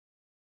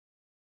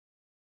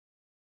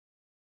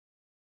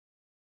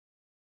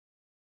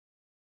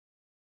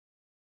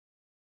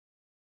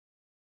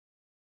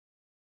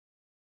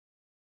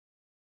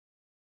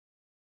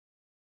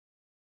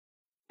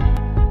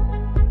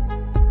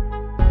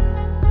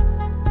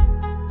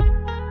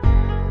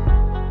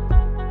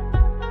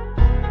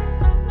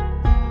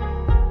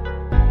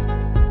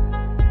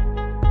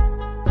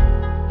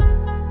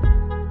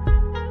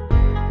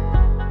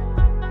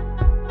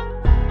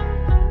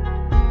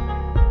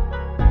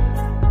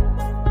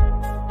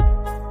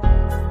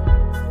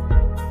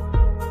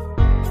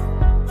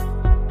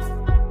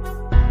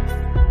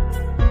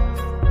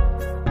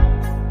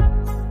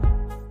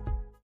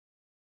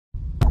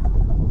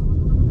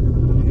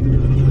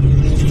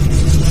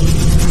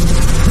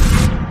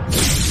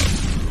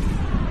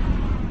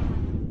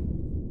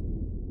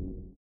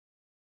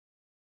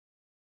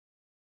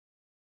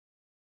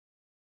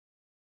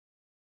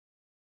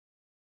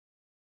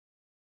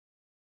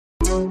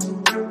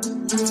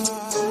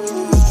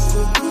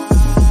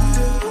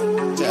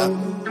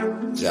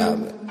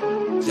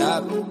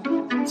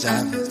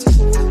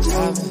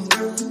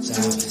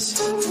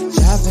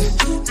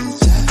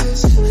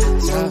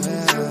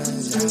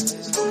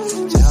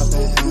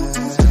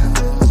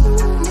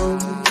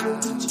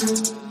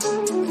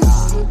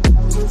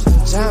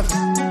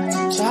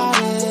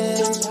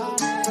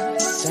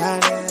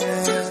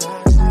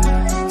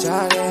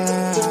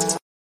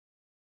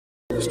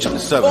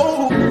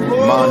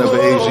Mind of an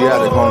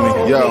Asiatic,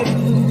 homie. Yo.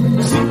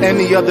 See,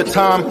 any other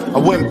time, I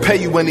wouldn't pay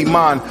you any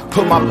mind.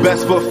 Put my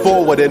best foot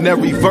forward in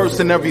every verse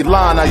and every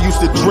line. I used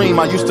to dream,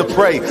 I used to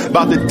pray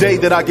about the day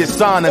that I get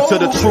signed. Until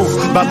the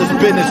truth about this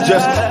business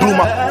just blew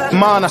my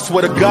mind. I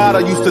swear to God, I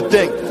used to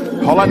think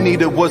all I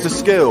needed was a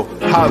skill.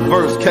 High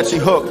verse, catchy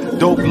hook,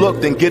 dope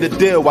look, then get a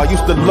deal. I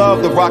used to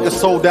love the rock a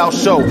sold out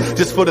show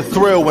just for the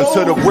thrill.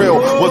 Until the real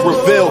was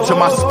revealed to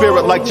my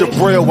spirit like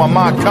Jabril. I'm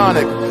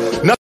iconic.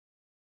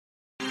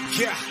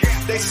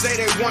 They say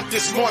they want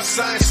this more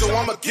science, so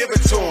I'ma give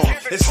it to them.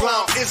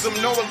 Islamism,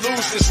 no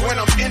illusions when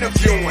I'm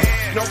interviewing.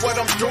 Know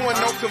what I'm doing,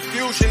 no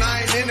confusion,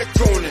 I ain't into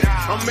crooning.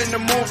 I'm in the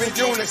moving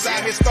units,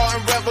 out here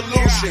starting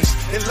revolutions.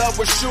 In love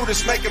with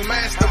shooters, making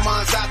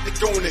masterminds out the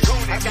units.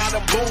 I got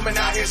a booming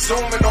out here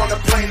zooming on the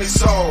plane of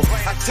soul.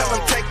 I tell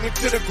them take me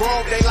to the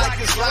grove, they like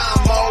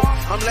Islam mode.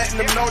 I'm letting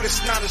them know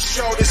this not a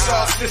show, this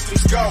all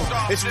systems go.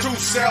 It's two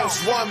cells,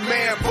 one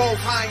man,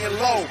 both high and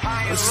low.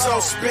 I'm so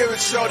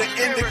spiritual, the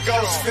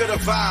indigos feel the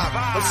vibe.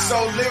 I'm so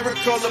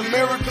lyrical, a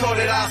miracle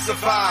that I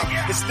survive.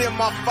 Extend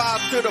my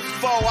 5 to the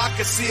 4, I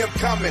can see him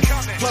coming.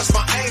 Plus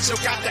my angel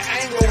got the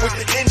angle with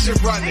the engine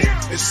running.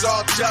 It's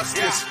all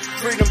justice,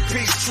 freedom,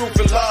 peace, truth,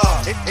 and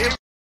love.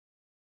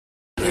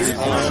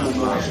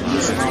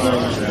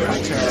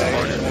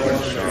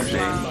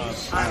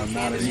 I am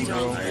not a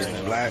Negro,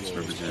 black,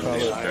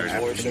 colored,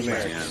 African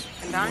American.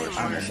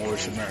 I'm a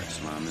Moorish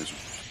American.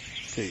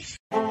 Peace.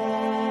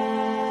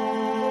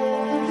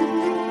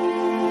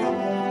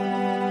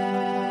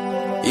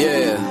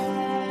 Yeah.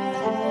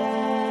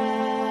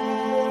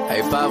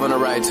 Hey, 5 on the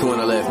right, 2 on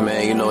the left,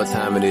 man. You know what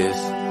time it is.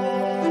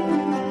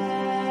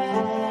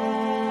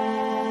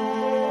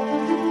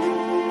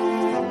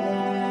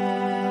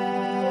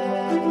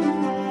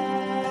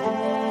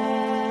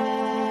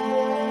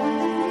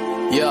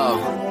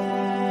 Yo.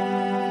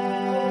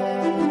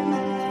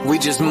 We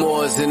just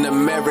Moors in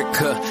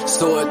America,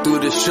 soared through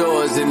the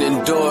shores and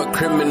endured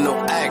criminal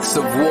acts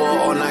of war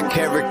on our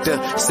character.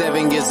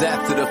 7 years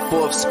after the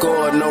 4th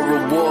score, no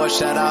reward.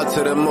 Shout out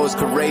to the most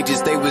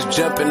courageous, they was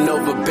jumping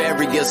over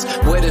barriers.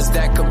 Where does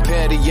that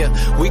compare to you?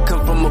 We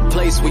come from a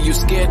place where you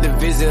scared to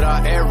visit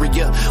our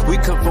area. We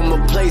come from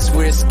a place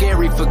where it's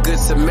scary for good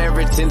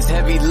Samaritans.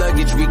 Heavy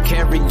luggage we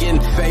carrying,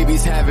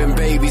 babies having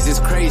babies. It's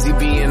crazy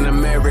being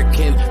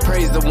American.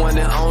 Praise the one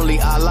and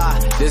only Allah,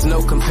 there's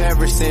no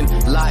comparison.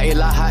 La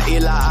ilaha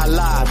illa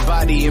Allah,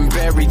 body and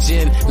buried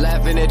gin.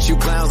 Laughing at you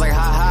clowns like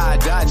ha-ha,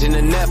 dodging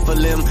the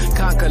Nephilim.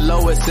 Conquer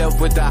lower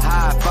self with the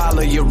high,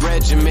 follow your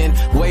regimen.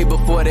 Way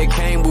before they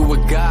came we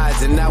were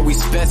gods and now we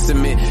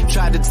specimen.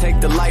 Tried to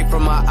take the light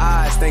from our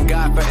eyes, thank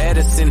God for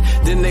Edison.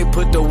 Then they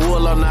put the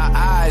wool on our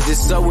eyes,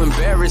 it's so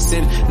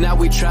embarrassing. Now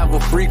we travel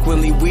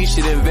frequently, we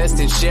should invest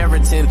in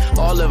Sheraton.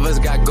 All of us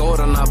got gold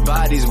on our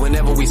bodies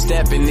whenever we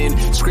stepping in.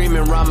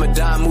 Screaming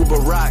Ramadan,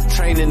 Mubarak,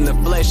 training the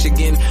flesh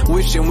again.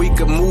 Wishing we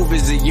could move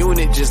as a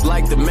unit just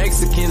like the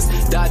Mexicans.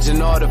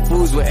 Dodging all the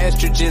foods with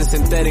estrogen,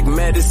 synthetic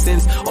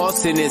medicines. All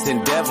sin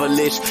isn't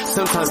devilish.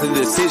 Sometimes the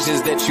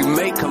decisions that you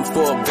make come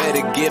for a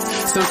better gift.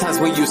 Sometimes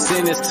when you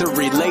sin is to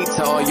relate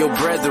to all your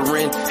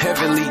brethren.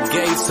 Heavenly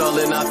gates all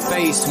in our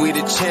face, we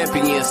the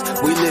champions.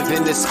 We live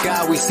in the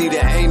sky, we see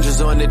the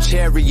angels on the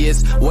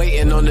chariots.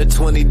 Waiting on the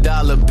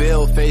 $20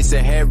 bill, face a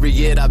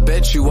Harriet. I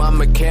bet you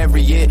I'ma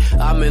carry it.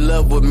 I'm in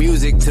love with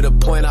music to the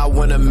point I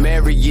wanna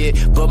marry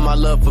it. But my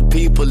love for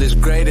people is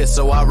greater,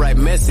 so I write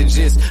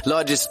messages.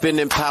 Largest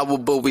spending power,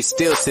 but we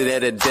still sit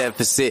at a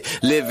deficit.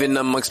 Living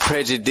amongst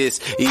prejudice,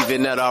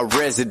 even at our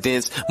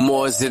residence.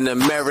 Moors in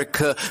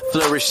America,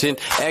 flourishing,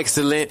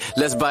 excellent.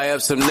 Let's buy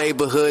up some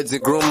neighborhoods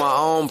and groom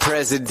our own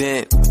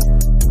president.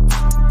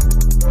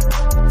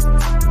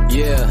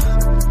 Yeah.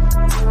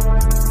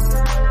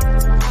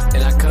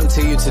 And I come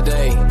to you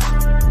today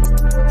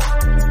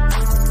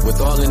with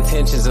all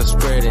intentions of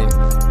spreading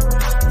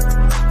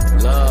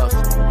love,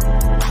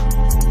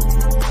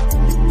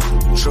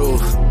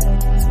 truth,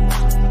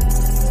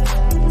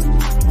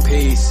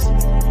 peace,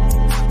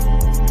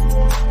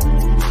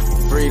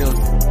 freedom,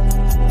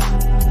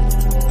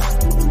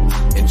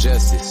 and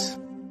justice.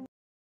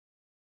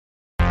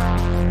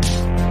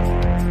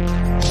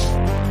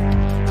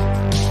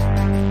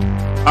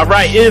 All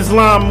right,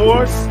 Islam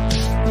Moors.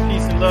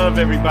 Peace and love,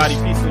 everybody.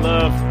 Peace and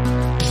love.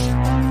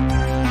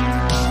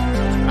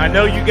 I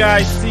know you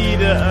guys see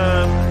the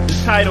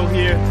title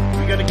here.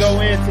 We're gonna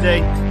go in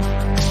today.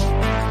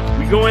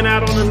 We're going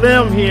out on a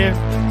limb here.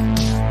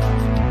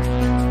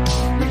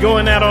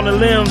 Going out on a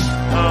limb,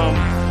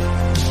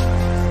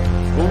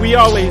 well, we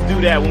always do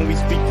that when we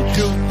speak the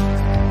truth.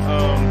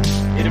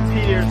 It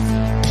appears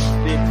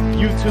that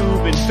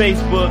YouTube and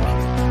Facebook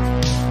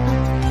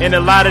And a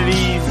lot of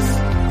these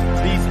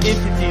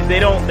entities, they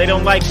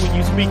don't like when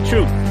you speak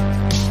truth.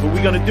 But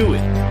we're gonna do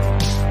it.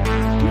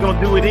 We're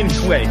gonna do it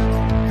anyway.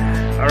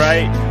 All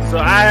right. So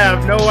I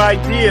have no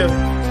idea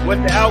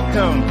what the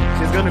outcome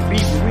is gonna be,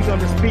 but we're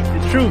gonna speak the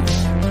truth.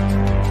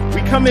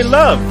 We come in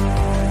love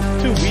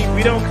too.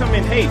 We don't come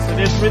in hate. So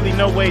there's really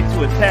no way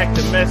to attack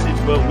the message,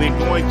 but we're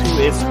going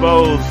to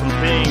expose some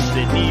things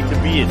that need to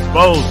be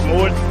exposed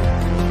more.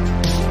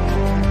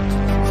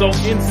 So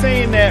in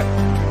saying that,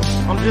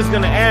 I'm just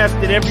gonna ask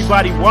that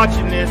everybody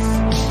watching this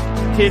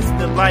hits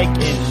the like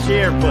and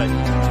share button.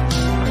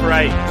 All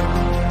right.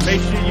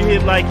 Make sure you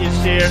hit like and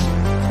share.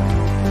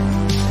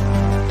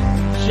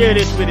 Share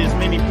this with as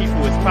many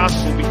people as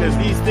possible, because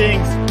these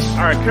things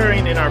are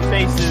occurring in our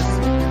faces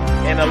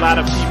and a lot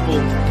of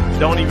people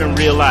don't even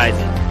realize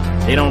it.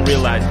 They don't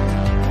realize it.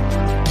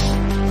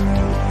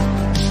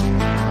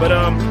 But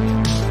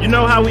you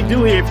know how we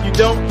do here. If you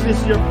don't, this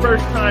is your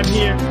first time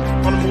here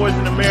on the Moors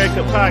in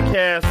America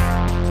podcast,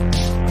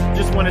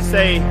 just want to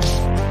say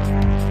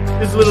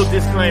this little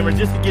disclaimer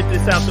just to get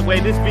this out the way.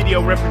 This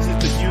video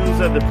represents the views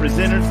of the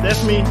presenters.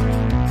 That's me.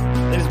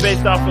 And it's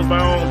based off of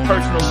my own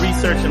personal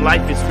research and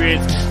life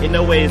experience. In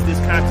no way is this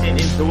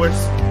content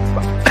endorsed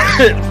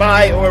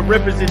by or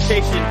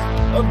representation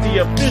of the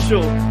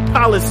official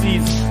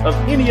policies of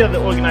any other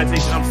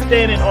organization. I'm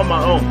standing on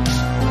my own.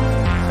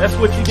 That's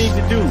what you need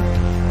to do.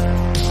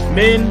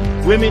 Men,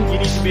 women, you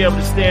need to be able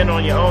to stand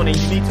on your own, and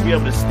you need to be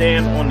able to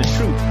stand on the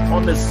truth,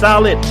 on the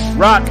solid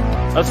rock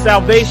of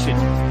salvation.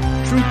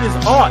 Truth is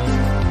aught,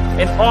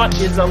 and aught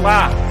is a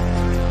lie.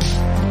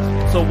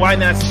 So why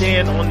not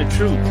stand on the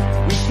truth?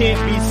 We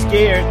can't be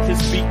scared to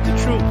speak the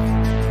truth.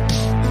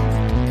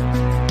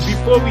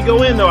 Before we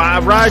go in, though, I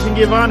rise and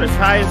give honors,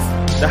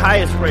 the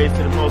highest praise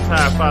to the Most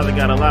High Father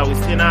God Allah. We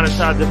extend honor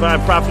to our divine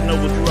prophet,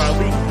 Noble Drew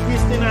Ali. We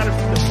extend honor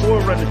to the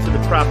forerunner to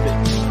the prophet,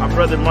 our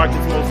brother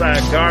Marcus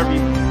Mosiah Garvey.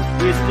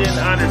 We extend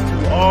honors to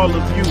all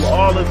of you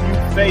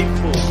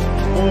faithful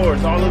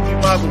Moors, all of you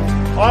Muslims,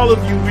 all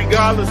of you,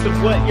 regardless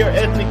of what your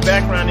ethnic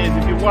background is.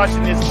 If you're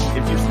watching this,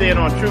 if you stand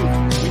on truth,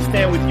 we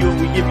stand with you and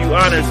we give you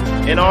honors.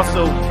 And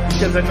also,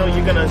 because I know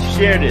you're going to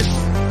share this,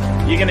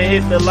 you're going to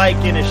hit the like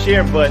and the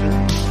share button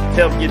to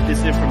help get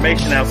this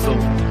information out. So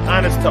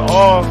honors to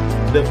all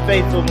the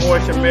faithful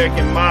Moorish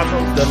American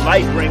Muslims, the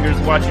light bringers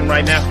watching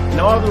right now, and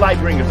all the light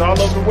bringers all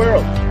over the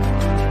world.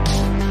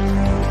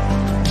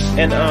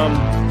 And,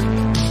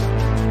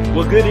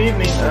 well, good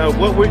evening.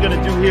 What we're going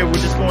to do here, we're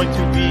just going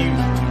to be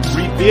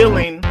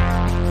revealing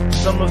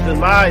some of the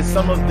lies,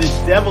 some of the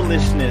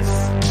devilishness,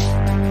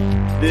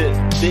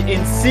 the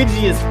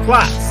insidious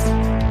plots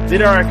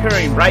that are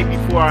occurring right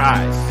before our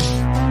eyes.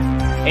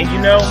 And you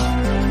know,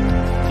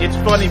 it's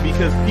funny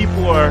because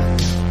people are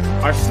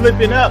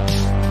slipping up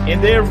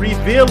and they're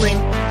revealing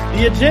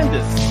the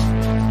agendas.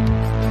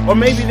 Or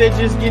maybe they're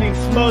just getting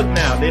smug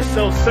now. They're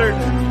so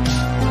certain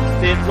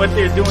that what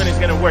they're doing is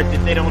going to work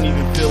that they don't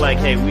even feel like,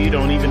 hey, we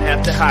don't even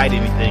have to hide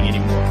anything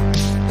anymore.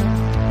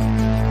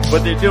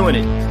 But they're doing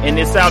it, and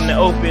it's out in the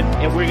open,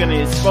 and we're going to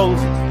expose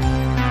it.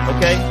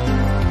 Okay?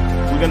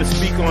 We're going to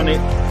speak on it.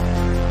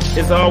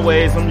 As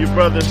always, I'm your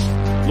brother,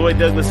 Lloyd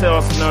Douglas Hill,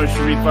 also known as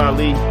Sharif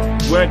Ali.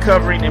 We're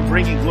uncovering and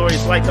bringing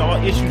glorious light to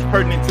all issues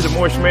pertinent to the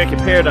Moorish American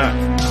paradigm.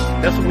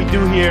 That's what we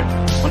do here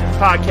on this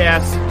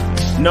podcast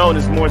known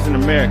as Moors in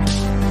America.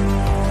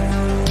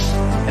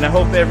 And I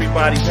hope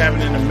everybody's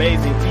having an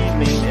amazing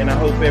evening, and I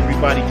hope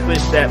everybody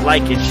clicks that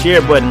like and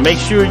share button. Make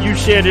sure you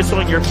share this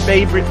on your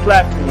favorite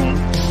platform.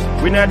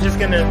 We're not just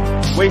going to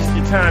waste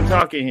your time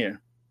talking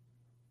here.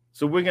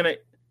 So we're going to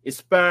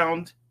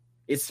expand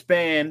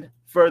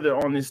further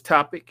on this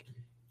topic,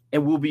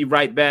 and we'll be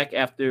right back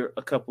after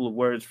a couple of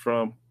words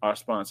from our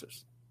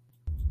sponsors.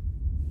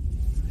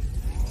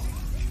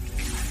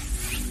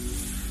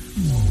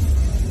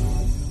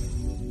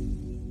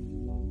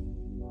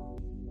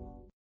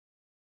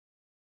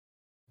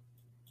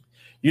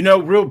 You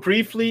know, real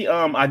briefly,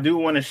 I do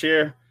want to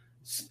share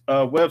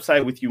a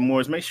website with you,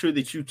 Moors. Make sure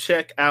that you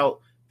check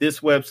out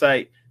this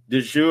website,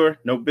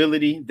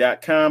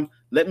 DeJureNobility.com.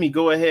 Let me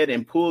go ahead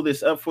and pull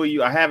this up for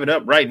you. I have it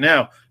up right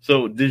now.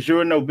 So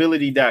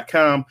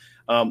DeJureNobility.com.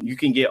 You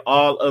can get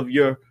all of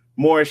your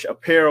Moorish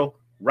apparel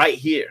right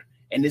here.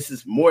 And this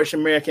is Moorish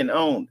American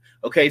owned.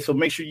 Okay, so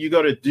make sure you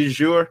go to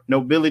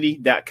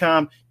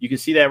DeJureNobility.com. You can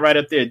see that right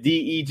up there,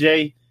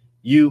 DEJURE.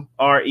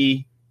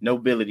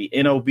 Nobility,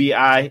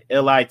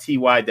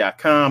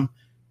 NOBILITY.com.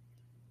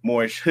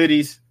 Moorish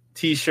hoodies,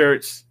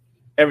 t-shirts,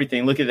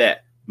 everything. Look at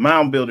that.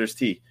 Mound Builders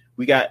tee.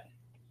 We got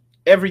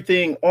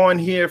everything on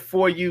here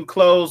for you.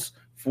 Clothes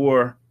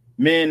for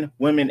men,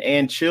 women,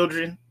 and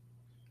children.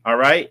 All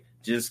right.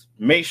 Just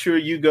make sure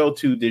you go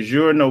to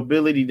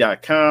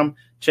DeJureNobility.com.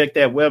 Check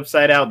that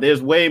website out.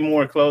 There's way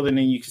more clothing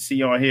than you can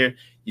see on here.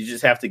 You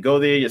just have to go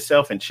there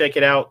yourself and check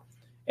it out.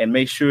 And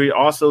make sure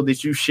also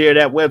that you share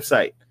that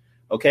website.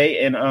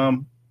 Okay.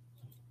 And,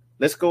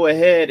 let's go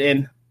ahead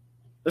and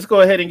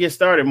get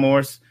started,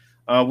 Morris.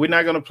 We're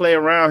not going to play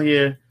around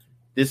here.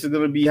 This is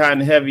going to be hot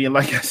and heavy. And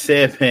like I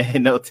said,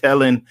 man, no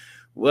telling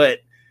what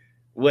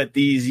what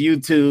these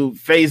YouTube,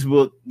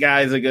 Facebook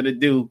guys are going to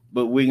do,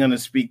 but we're going to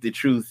speak the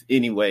truth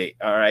anyway.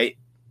 All right.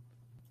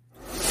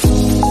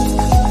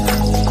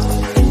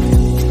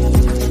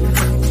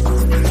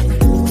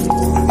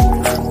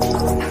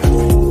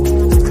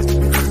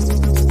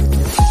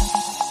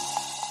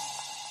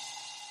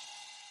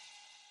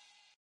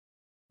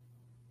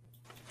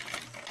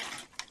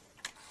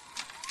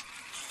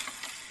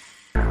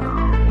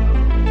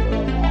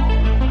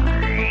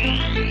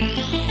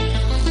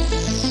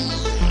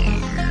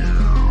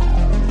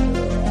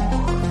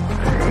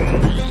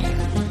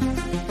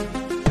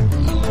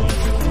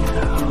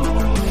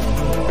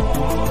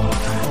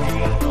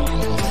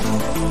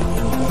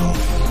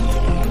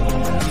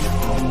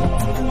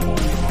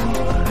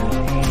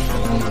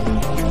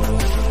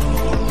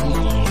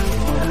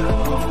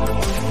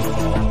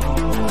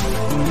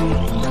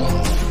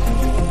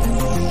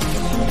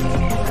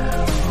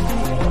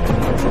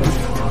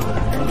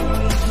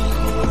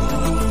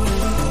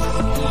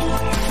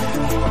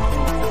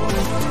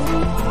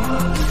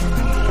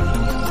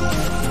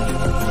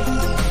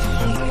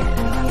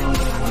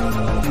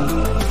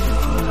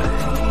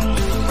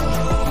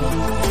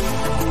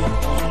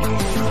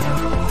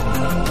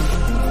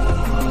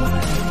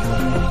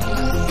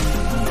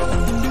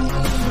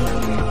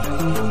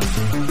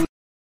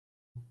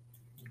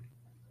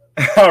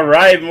 All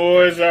right,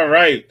 Moors. All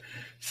right.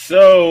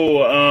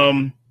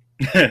 So,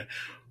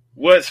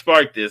 what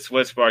sparked this?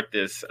 This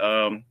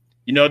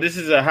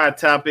is a hot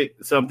topic,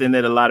 something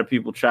that a lot of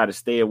people try to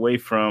stay away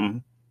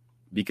from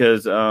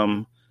because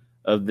of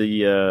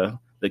the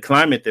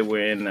climate that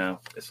we're in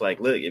now. It's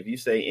like, look, if you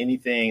say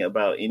anything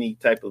about any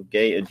type of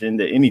gay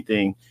agenda,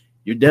 anything,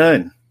 you're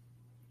done.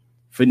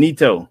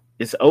 Finito.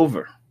 It's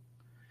over.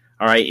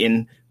 All right.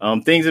 And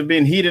things have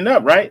been heating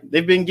up, right?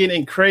 They've been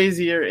getting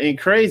crazier and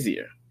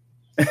crazier.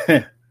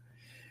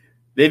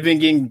 They've been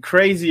getting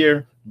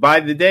crazier by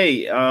the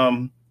day.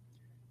 I'm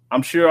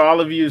sure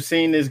all of you have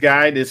seen this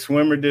guy, this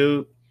swimmer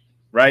dude,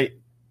 right?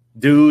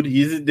 Dude,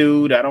 he's a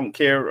dude. I don't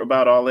care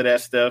about all of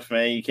that stuff,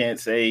 man. You can't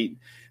say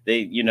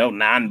they,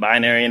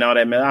 non-binary and all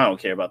that, man. I don't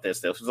care about that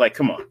stuff. It's like,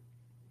 come on.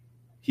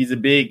 He's a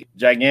big,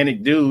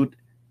 gigantic dude,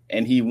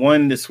 and he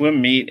won the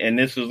swim meet, and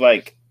this was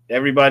like,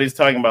 everybody's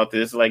talking about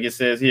this. Like it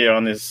says here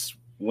on this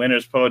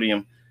winner's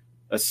podium,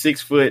 a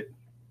 6'1"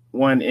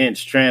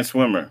 trans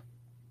swimmer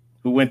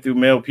who went through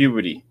male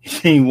puberty.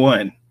 He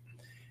won.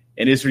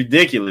 And it's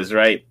ridiculous,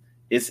 right?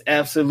 It's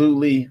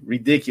absolutely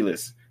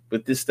ridiculous.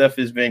 But this stuff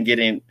has been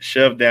getting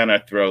shoved down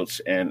our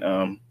throats. And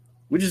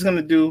we're just going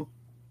to do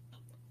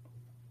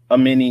a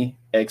mini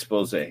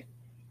expose.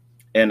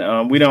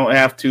 And we don't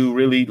have to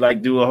really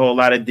do a whole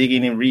lot of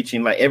digging and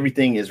reaching. Like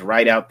everything is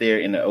right out there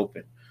in the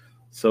open.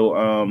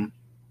 So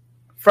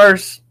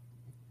first,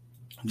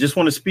 just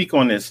want to speak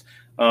on this.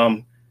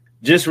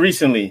 Just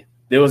recently,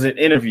 there was an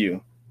interview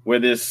where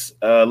this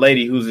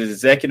lady who's an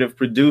executive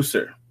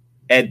producer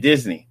at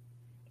Disney,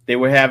 they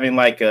were having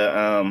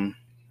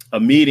a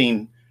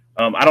meeting.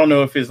 I don't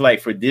know if it's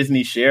for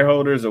Disney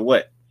shareholders or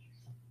what.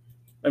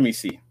 Let me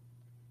see.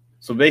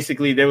 So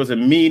basically there was a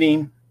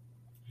meeting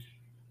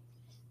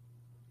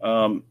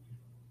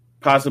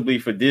possibly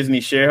for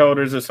Disney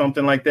shareholders or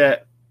something like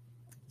that.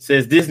 It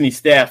says Disney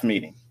staff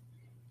meeting.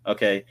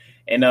 Okay.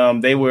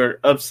 And they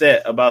were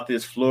upset about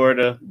this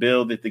Florida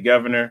bill that the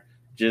governor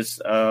just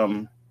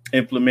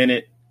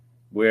implemented,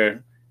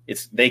 where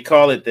they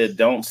call it the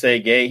Don't Say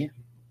Gay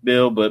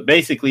bill. But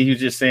basically he was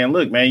just saying,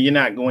 look, man, you're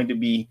not going to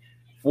be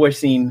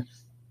forcing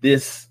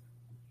this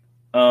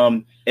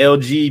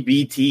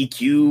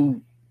LGBTQ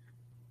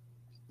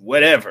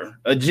whatever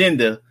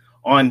agenda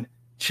on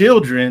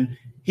children.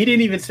 He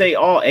didn't even say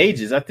all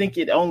ages. I think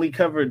it only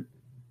covered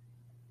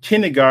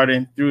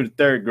kindergarten through the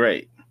 3rd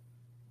grade.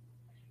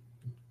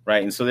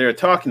 Right. And so they were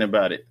talking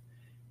about it.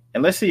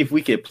 And let's see if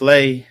we could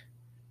play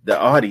the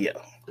audio.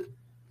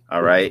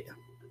 All right.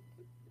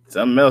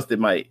 Something else that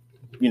might,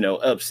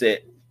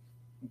 upset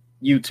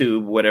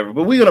YouTube, whatever.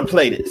 But we're going to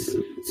play this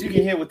so you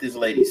can hear what this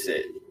lady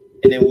said.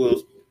 And then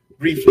we'll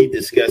briefly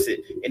discuss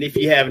it. And if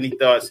you have any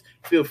thoughts,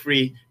 feel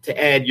free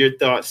to add your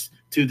thoughts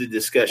to the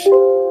discussion.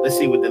 Let's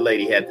see what the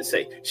lady had to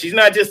say. She's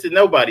not just a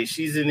nobody.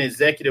 She's an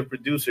executive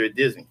producer at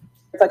Disney.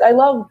 It's I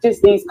love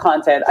Disney's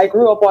content. I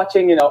grew up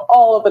watching,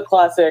 all of the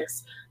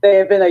classics. They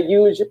have been a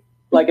huge,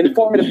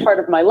 informative part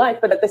of my life.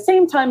 But at the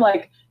same time,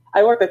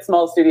 I worked at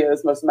small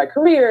studios most of my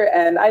career,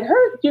 and I'd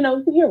heard,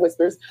 you hear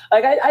whispers.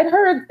 I'd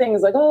heard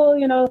things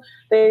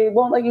they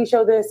won't let you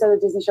show this at the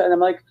Disney show. And I'm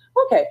like,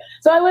 okay.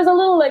 So I was a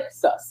little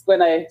sus when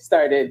I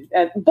started.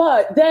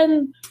 But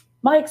then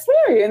my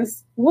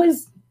experience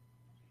was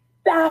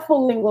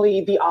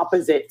bafflingly the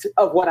opposite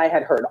of what I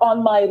had heard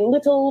on my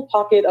little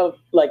pocket of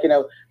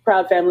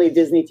Proud Family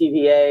Disney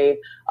TVA.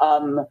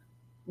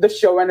 The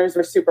showrunners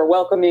were super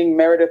welcoming.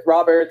 Meredith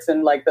Roberts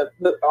and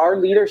our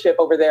leadership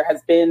over there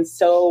has been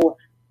so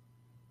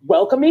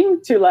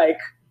welcoming to my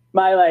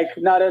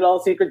not at all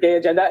secret gay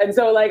agenda. And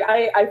so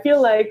I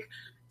feel I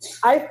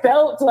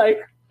felt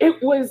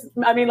it was,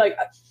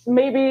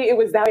 maybe it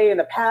was that way in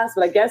the past,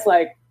 but I guess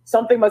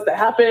something must have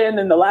happened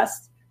in the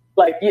last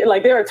like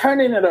they're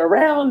turning it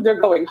around, they're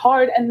going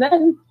hard. And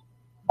then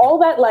all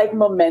that like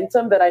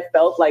momentum that I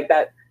felt, like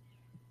that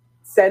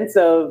sense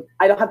of,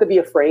 I don't have to be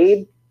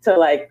afraid to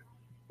like,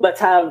 let's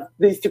have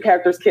these two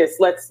characters kiss.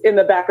 Let's in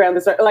the background,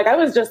 like I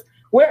was just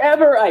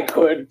wherever I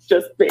could,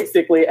 just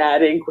basically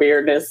adding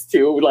queerness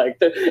to like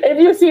if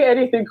you see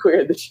anything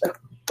queer in the show,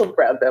 I'm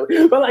proud of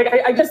them. But like,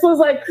 I just was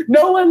like,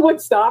 no one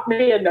would stop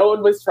me and no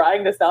one was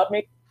trying to stop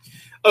me.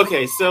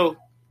 Okay, so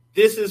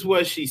this is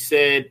what she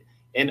said.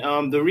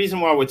 And the reason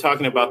why we're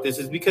talking about this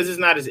is because it's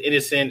not as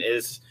innocent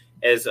as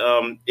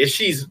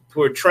she's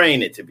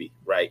portraying it to be,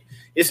 right?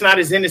 It's not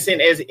as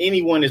innocent as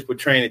anyone is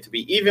portraying it to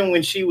be. Even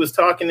when she was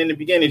talking in the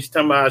beginning, she's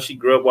talking about how she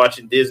grew up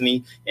watching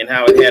Disney and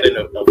how it had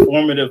a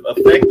formative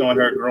effect on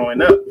her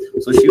growing up.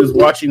 So she was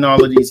watching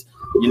all of these,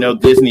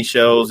 Disney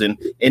shows, and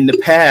in the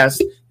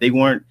past, they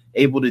weren't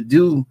able to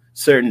do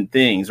certain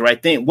things, right?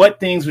 What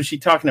things was she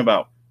talking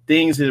about?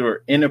 Things that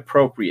were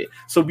inappropriate.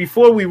 So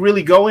before we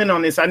really go in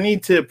on this, I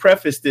need to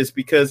preface this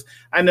because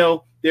I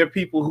know there are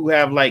people who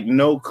have like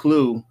no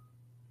clue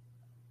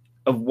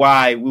of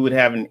why we would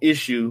have an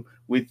issue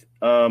with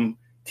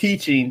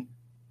teaching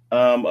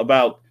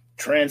about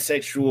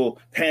transsexual,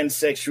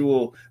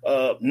 pansexual,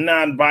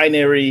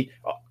 non-binary,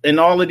 and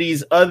all of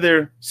these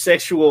other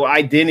sexual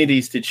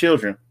identities to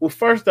children. Well,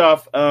 first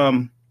off,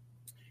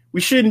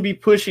 we shouldn't be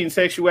pushing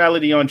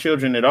sexuality on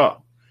children at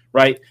all,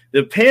 right?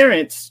 The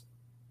parents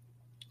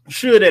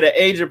should, at an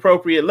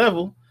age-appropriate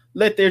level,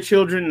 let their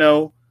children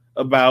know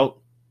about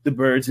the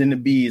birds and the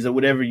bees, or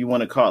whatever you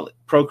want to call it,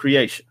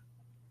 procreation,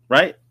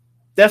 right?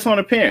 That's on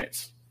the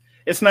parents.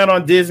 It's not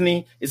on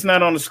Disney. It's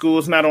not on the school.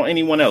 It's not on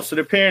anyone else. So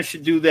the parents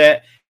should do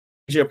that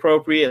age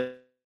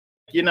appropriate.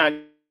 You're not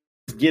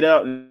get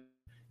up and,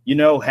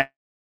 have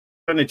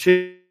the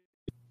children.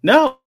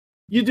 No,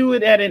 you do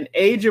it at an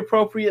age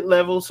appropriate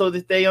level so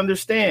that they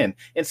understand.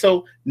 And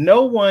so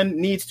no one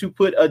needs to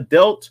put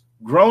adult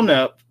grown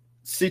up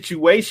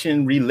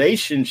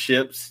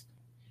relationships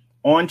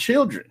on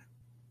children,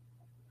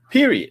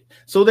 period.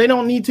 So they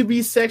don't need to be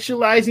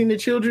sexualizing the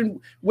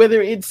children,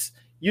 whether it's,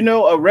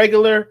 a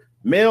regular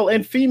male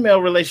and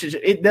female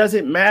relationship. It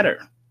doesn't matter.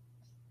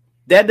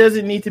 That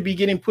doesn't need to be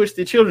getting pushed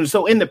to children.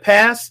 So in the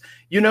past,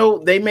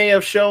 they may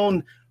have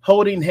shown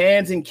holding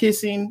hands and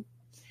kissing,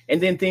 and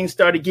then things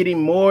started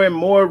getting more and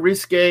more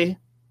risque,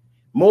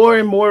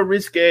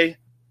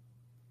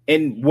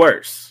 and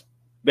worse,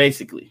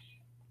 basically,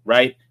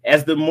 right?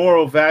 As the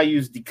moral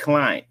values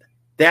declined.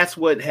 That's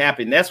what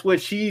happened. That's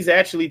what she's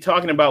actually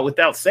talking about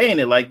without saying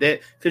it like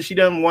that, because she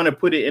doesn't want to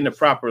put it in the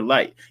proper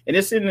light. And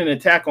it's isn't an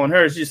attack on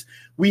her. It's just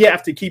we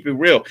have to keep it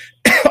real.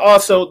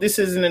 Also, this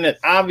isn't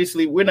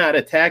obviously we're not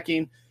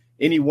attacking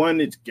anyone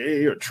that's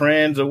gay or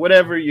trans or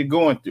whatever you're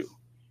going through.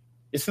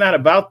 It's not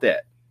about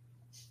that.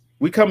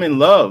 We come in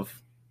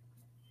love,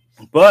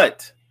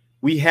 but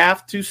we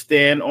have to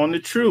stand on the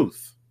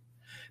truth.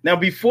 Now,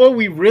 before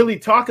we really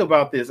talk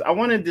about this, I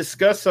want to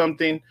discuss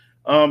something.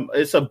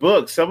 It's a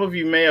book some of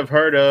you may have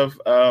heard of.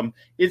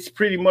 It's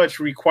pretty much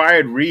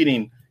required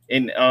reading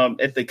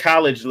at the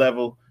college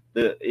level.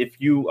 If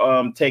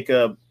you take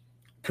a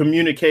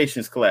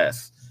communications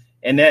class,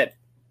 and that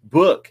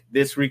book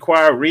that's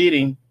required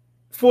reading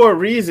for a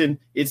reason,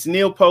 it's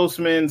Neil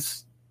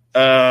Postman's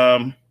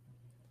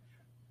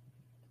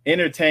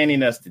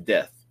Entertaining Us to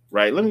Death.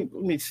 Right? Let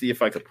me see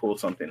if I could pull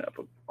something up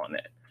on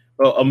that.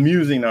 Well,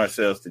 Amusing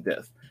Ourselves to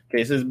Death.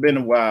 Okay, so it's been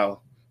a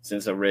while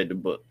since I read the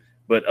book.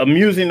 But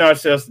Amusing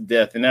Ourselves to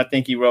Death, and I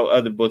think he wrote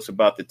other books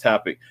about the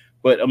topic,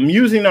 but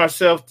Amusing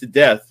Ourselves to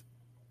Death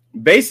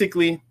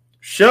basically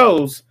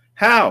shows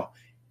how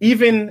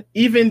even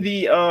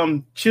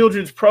the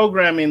children's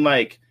programming,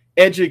 like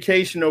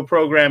educational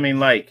programming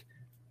like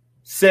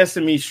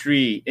Sesame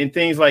Street and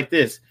things like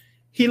this,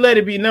 he let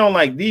it be known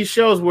like these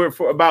shows were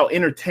about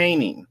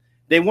entertaining.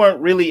 They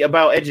weren't really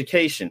about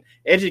education.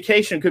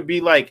 Education could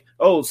be like,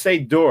 say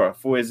Dora,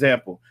 for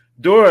example.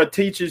 Dora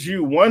teaches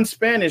you one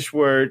Spanish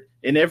word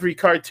in every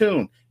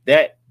cartoon.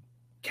 That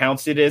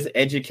counts it as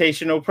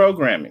educational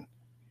programming.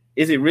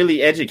 Is it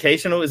really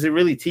educational? Is it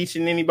really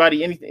teaching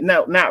anybody anything?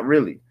 No, not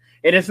really.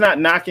 And it's not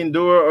knocking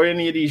Dora or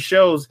any of these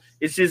shows.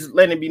 It's just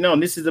letting it be known.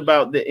 This is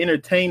about the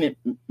entertainment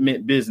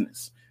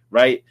business,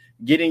 right?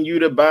 Getting you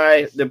to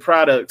buy the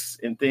products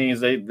and things.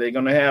 They're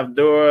going to have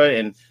Dora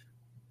and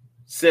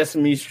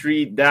Sesame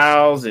Street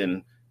dolls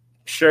and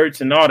shirts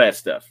and all that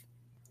stuff.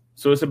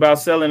 So it's about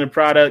selling a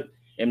product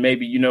and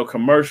maybe,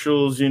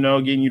 commercials,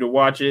 getting you to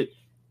watch it.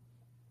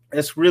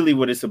 That's really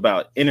what it's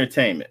about,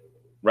 entertainment,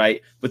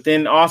 right? But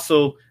then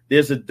also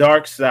there's a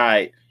dark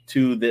side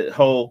to the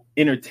whole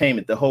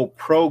entertainment, the whole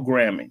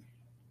programming,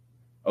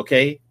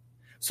 okay?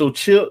 So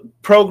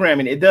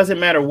programming, it doesn't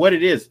matter what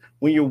it is.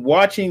 When you're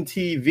watching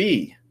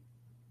TV,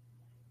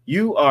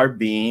 you are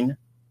being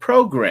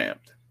programmed,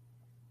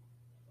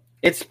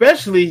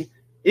 especially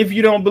if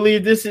you don't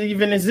believe this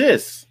even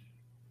exists.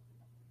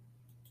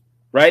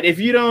 Right? If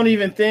you don't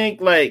even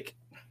think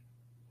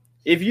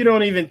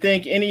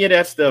any of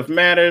that stuff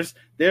matters,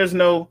 There's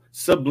no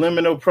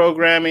subliminal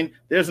programming.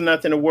 There's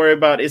nothing to worry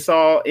about. It's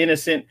all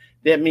innocent.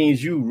 That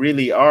means you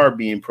really are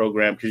being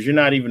programmed because you're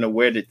not even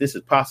aware that this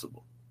is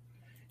possible.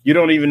 You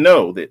don't even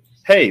know that,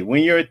 hey,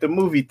 when you're at the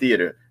movie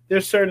theater,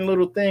 there's certain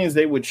little things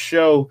they would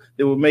show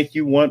that would make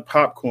you want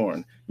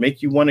popcorn,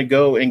 make you want to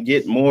go and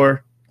get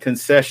more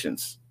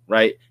concessions,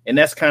 right? And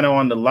that's kind of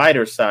on the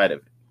lighter side of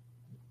it.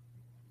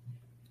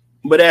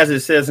 But as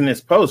it says in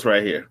this post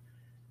right here,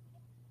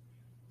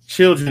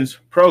 children's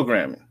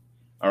programming.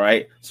 All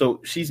right.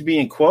 So she's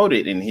being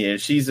quoted in here.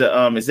 She's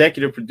a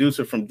executive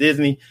producer from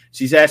Disney.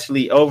 She's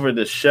actually over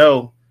the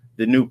show,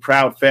 the new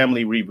Proud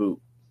Family reboot.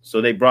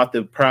 So they brought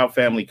the Proud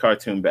Family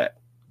cartoon back.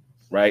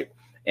 Right.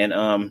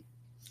 And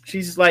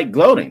she's like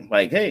gloating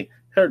like, hey,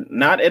 her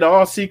not at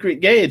all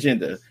secret gay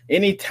agenda.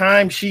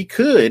 Anytime she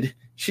could,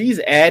 she's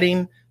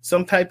adding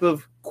some type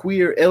of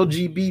queer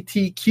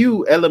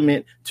LGBTQ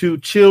element to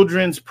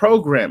children's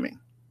programming.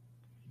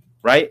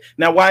 Right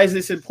now, why is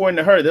this important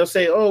to her? They'll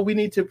say, oh, we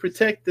need to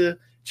protect the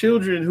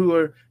children who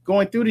are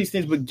going through these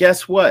things. But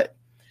guess what?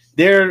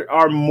 There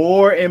are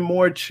more and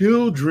more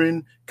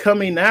children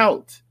coming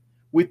out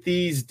with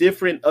these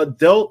different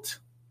adult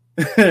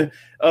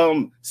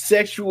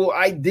sexual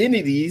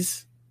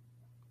identities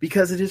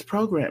because of this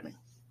programming.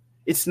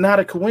 It's not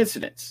a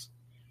coincidence,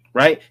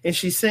 right? And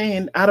she's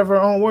saying out of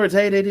her own words,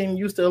 hey, they didn't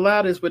used to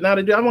allow this, but now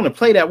they do. I want to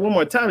play that one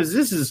more time.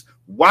 This is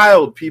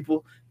wild,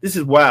 people. This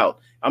is wild.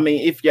 I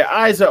mean, if your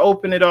eyes are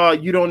open at all,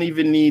 you don't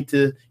even need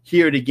to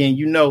hear it again.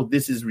 You know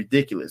this is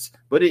ridiculous,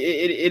 but it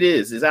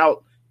is. It's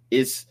out.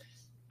 It's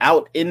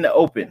out in the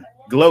open,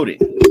 gloating.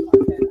 I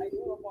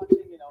grew up watching,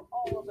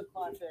 all of the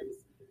classics.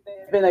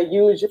 They've been a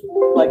huge,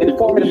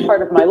 informative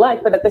part of my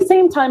life. But at the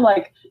same time,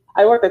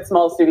 I worked at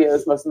small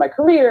studios most of my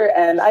career,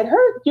 and I'd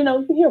heard,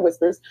 you hear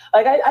whispers.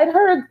 I'd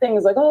heard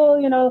things like,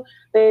 oh,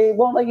 they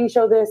won't let you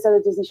show this at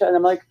a Disney show, and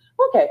I'm like,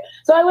 okay.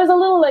 So I was a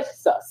little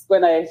sus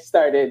when I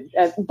started,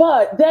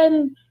 but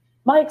then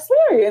my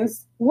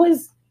experience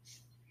was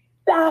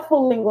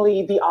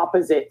bafflingly the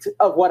opposite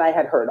of what I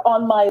had heard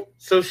on my.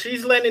 So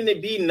she's letting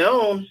it be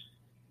known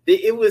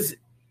that it was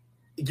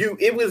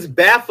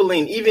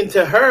baffling even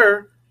to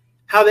her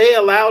how they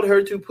allowed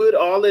her to put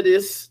all of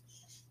this,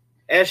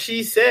 as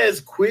she says,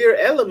 queer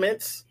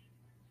elements,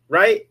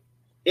 right,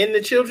 in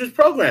the children's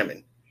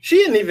programming. She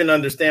didn't even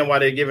understand why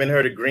they're giving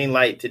her the green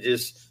light to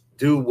just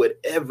do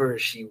whatever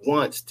she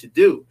wants to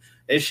do.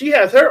 And she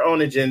has her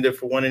own agenda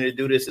for wanting to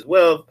do this as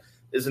well.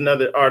 There's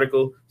another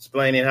article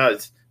explaining how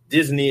it's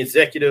Disney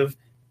executive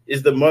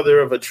is the mother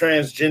of a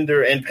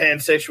transgender and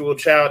pansexual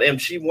child,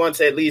 and she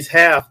wants at least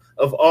half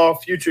of all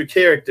future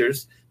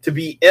characters to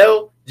be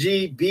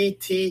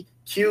LGBTQIA.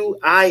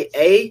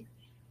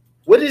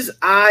 What is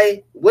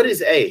I? What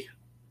is A?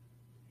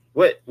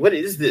 What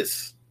is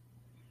this?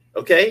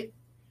 Okay?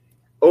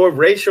 Or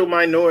racial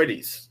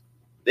minorities.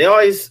 They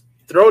always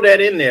throw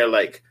that in there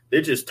like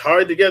they're just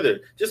tied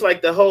together. Just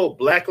like the whole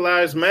Black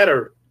Lives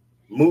Matter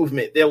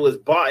movement that was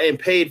bought and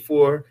paid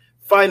for,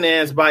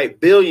 financed by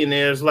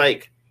billionaires.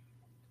 Like,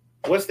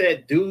 what's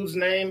that dude's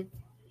name?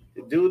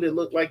 The dude that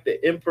looked like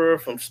the Emperor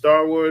from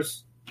Star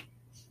Wars.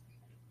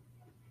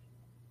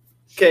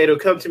 Okay, it'll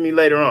come to me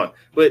later on.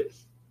 But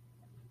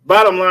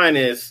bottom line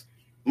is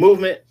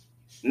movement,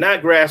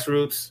 not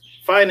grassroots,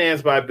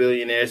 financed by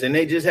billionaires, and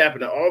they just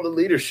happen to all the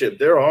leadership.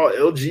 They're all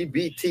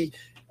LGBT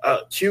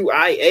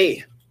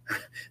QIA.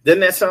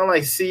 Doesn't that sound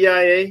like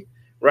CIA,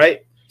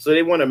 right? So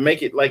they want to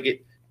make it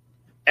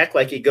act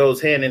like it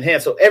goes hand in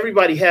hand. So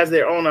everybody has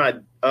their own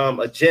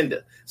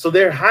agenda. So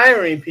they're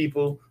hiring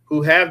people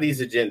who have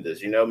these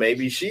agendas.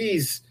 Maybe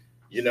she's,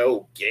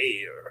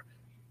 gay or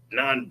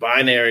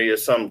non-binary or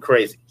something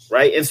crazy,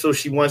 right? And so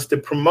she wants to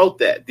promote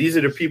that. These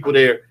are the people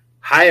they're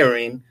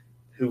hiring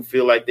who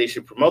feel like they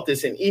should promote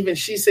this. And even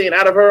she's saying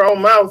out of her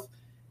own mouth,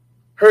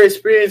 her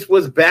experience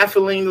was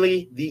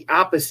bafflingly the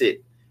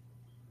opposite.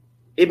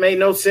 It made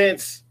no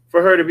sense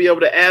for her to be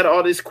able to add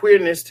all this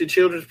queerness to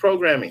children's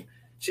programming.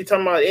 She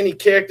talking about any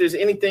characters,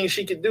 anything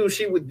she could do,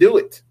 she would do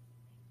it.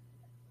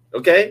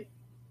 Okay?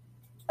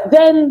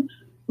 Then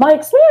my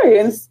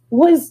experience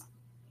was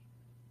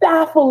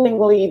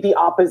bafflingly the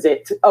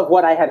opposite of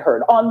what I had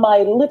heard on my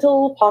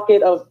little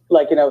pocket of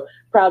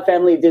Proud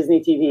Family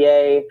Disney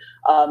TVA.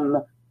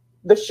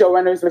 The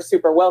showrunners were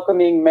super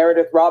welcoming.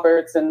 Meredith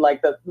Roberts and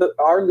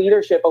our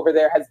leadership over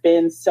there has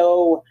been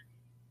so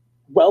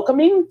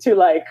welcoming to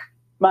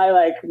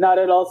my not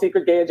at all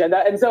secret gay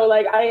agenda. And so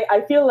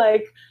I feel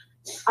like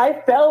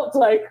I felt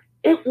like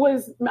it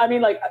was,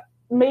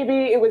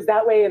 maybe it was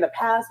that way in the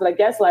past, but I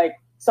guess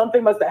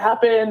something must have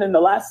happened in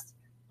the last,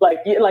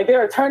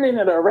 they're turning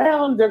it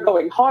around, they're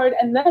going hard.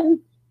 And then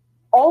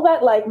all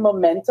that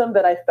momentum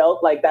that I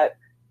felt, that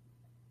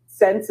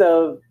sense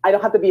of, I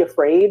don't have to be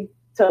afraid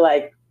to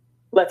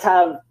let's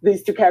have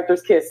these two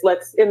characters kiss.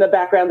 Let's in the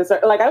background,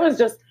 I was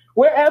just,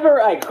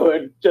 wherever I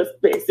could, just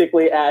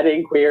basically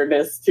adding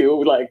queerness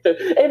to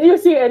if you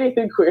see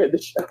anything queer in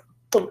the show,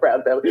 I'm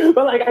Proud Family.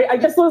 But I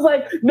just was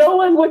no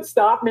one would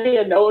stop me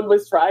and no one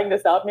was trying to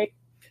stop me.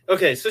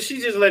 Okay, so she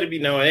just let it be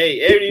known.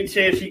 Hey, every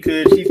chance she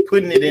could, she's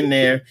putting it in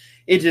there.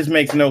 It just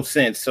makes no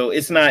sense. So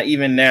it's not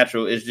even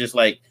natural. It's just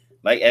like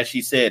as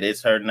she said,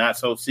 it's her not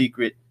so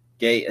secret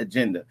gay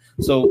agenda.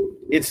 So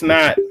it's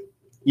not,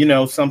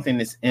 something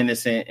that's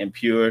innocent and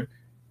pure.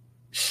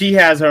 She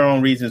has her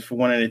own reasons for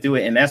wanting to do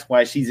it, and that's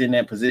why she's in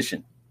that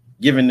position,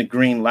 given the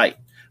green light.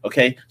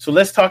 Okay, so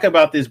let's talk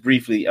about this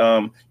briefly.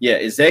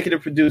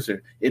 Executive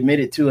producer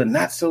admitted to a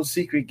not so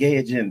secret gay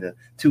agenda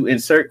to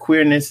insert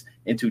queerness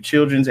into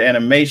children's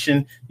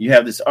animation. You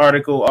have this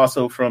article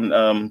also from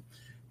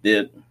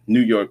the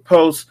New York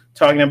Post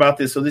talking about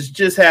this. So this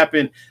just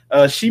happened.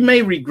 She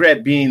may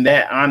regret being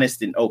that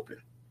honest and open,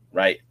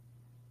 right?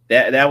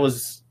 That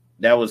was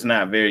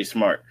not very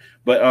smart.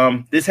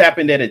 But this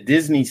happened at a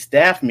Disney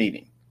staff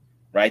meeting,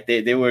 right?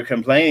 They were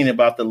complaining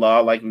about the law,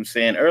 like we were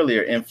saying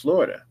earlier, in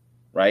Florida.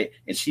 Right.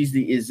 And she's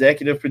the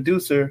executive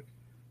producer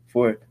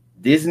for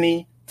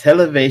Disney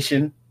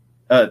television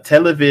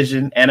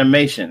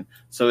animation.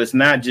 So it's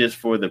not just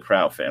for the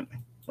Proud Family.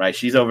 Right.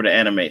 She's over the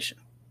animation.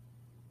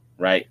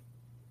 Right.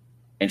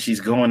 And she's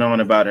going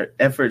on about her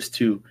efforts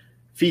to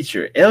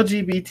feature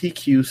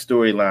LGBTQ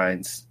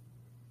storylines.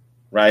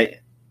 Right.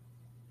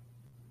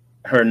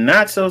 Her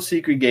not so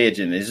secret gay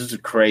agenda is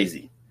just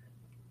crazy.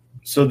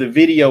 So the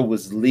video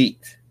was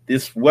leaked.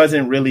 This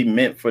wasn't really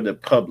meant for the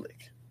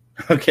public.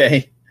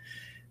 OK.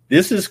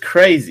 This is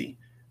crazy.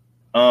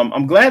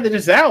 I'm glad that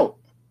it's out.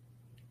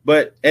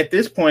 But at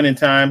this point in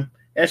time,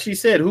 as she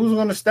said, who's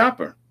going to stop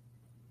her?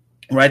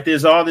 Right?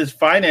 There's all this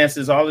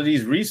finances, all of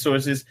these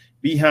resources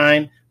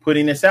behind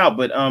putting this out.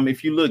 But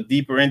if you look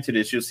deeper into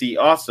this, you'll see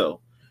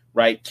also,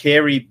 right,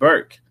 Carrie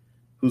Burke,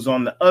 who's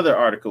on the other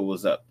article,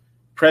 was up.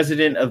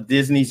 President of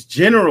Disney's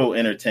General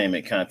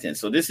Entertainment Content.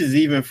 So this is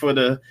even for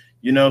the,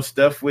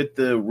 stuff with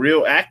the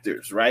real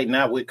actors, right?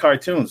 Not with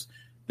cartoons.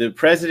 The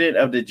president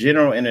of the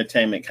General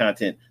Entertainment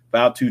Content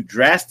vowed to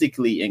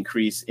drastically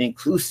increase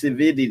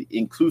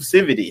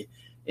inclusivity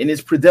in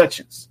its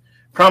productions,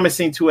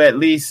 promising to at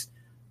least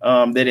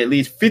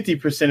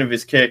 50% of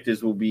his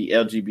characters will be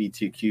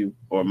LGBTQ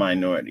or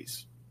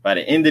minorities by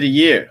the end of the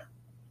year,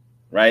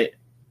 right?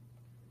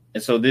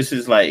 And so this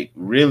is like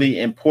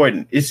really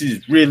important. This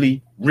is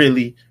really,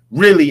 really,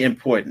 really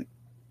important.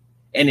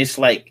 And it's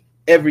like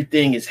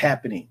everything is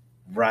happening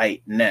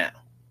right now,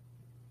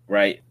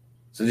 right?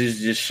 So this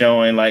is just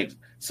showing like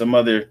some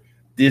other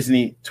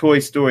Disney Toy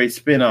Story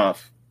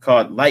spinoff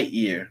called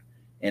Lightyear,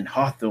 and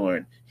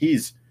Hawthorne.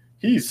 He's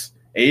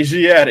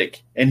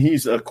Asiatic and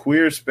he's a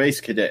queer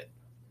space cadet,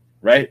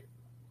 right?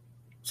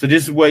 So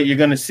this is what you're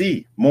going to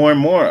see more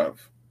and more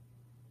of.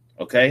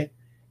 Okay.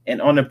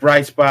 And on the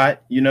bright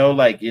spot,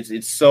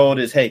 it's sold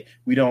as, hey,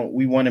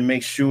 we want to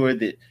make sure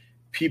that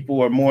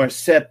people are more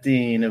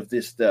accepting of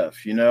this stuff,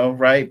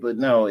 right? But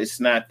no, it's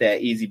not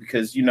that easy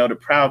because, the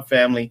Proud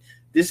Family,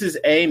 this is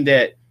aimed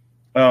at,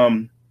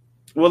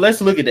 well,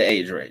 let's look at the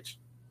age range,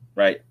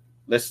 right?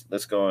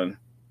 Let's go on.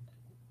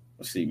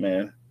 Let's see,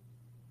 man.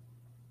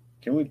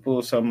 Can we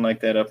pull something like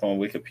that up on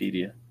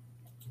Wikipedia?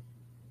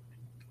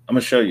 I'm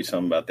gonna show you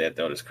something about that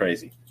though. That's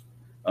crazy.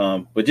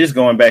 But just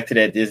going back to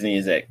that Disney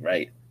exec,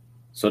 right?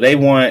 So they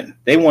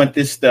want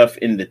this stuff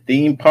in the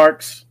theme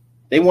parks.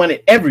 They want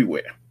it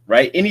everywhere,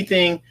 right?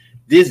 Anything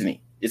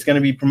Disney, it's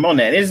gonna be promoting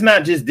that. And it's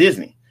not just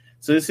Disney.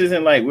 So this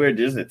isn't like we're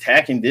just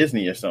attacking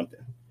Disney or something.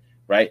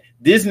 Right?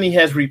 Disney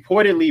has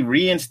reportedly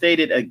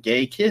reinstated a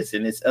gay kiss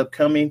in its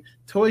upcoming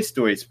Toy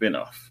Story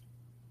spinoff,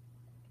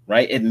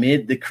 right?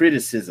 Amid the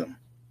criticism.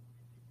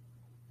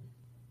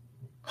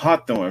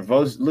 Hawthorne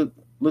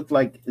looked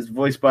like it's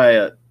voiced by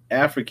an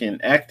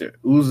African actor,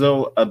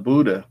 Uzo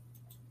Abudu.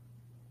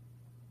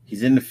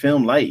 He's in the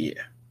film Lightyear.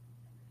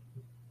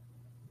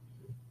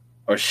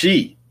 Or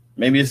she.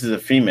 Maybe this is a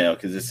female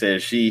because it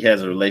says she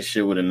has a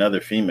relationship with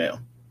another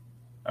female.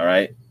 All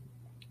right.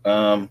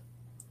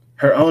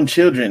 Her own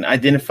children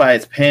identify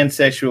as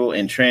pansexual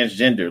and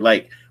transgender.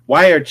 Like,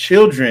 why are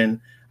children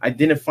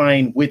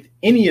identifying with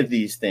any of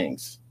these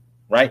things,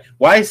 right?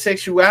 Why is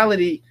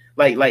sexuality,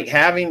 like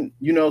having,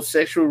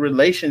 sexual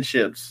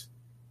relationships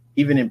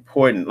even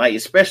important? Like,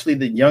 especially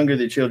the younger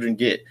the children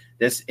get,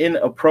 that's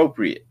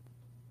inappropriate,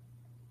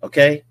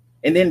 okay?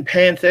 And then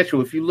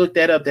pansexual, if you look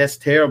that up, that's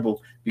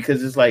terrible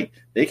because it's like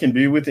they can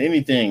be with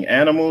anything,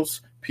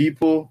 animals,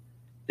 people,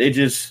 they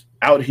just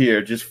out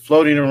here, just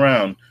floating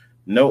around,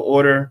 no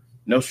order,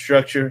 no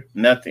structure,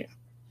 nothing.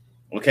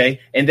 Okay.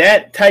 And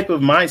that type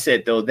of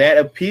mindset, though, that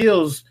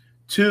appeals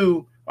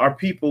to our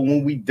people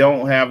when we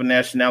don't have a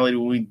nationality,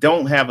 when we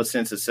don't have a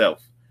sense of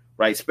self,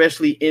 right?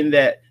 Especially in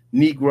that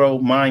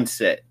Negro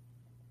mindset,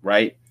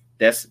 right?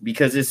 That's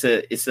because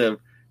it's a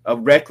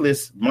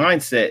reckless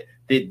mindset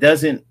that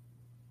doesn't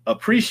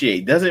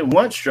appreciate, doesn't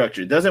want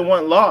structure, doesn't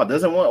want law,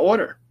 doesn't want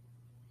order.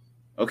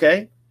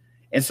 Okay.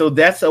 And so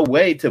that's a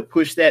way to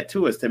push that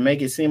to us, to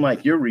make it seem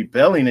like you're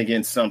rebelling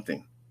against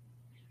something.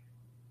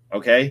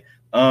 Okay.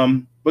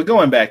 But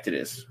going back to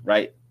this,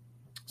 right?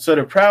 So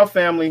the Proud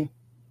Family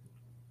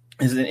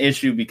is an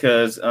issue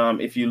because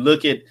if you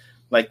look at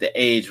like the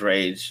age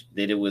range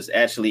that it was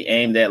actually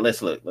aimed at,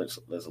 let's look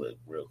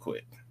real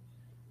quick.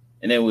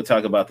 and then we'll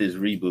talk about this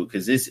reboot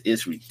because this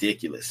is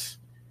ridiculous.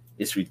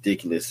 It's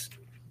ridiculous.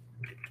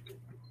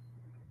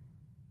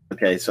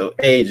 Okay, so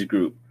age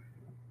group.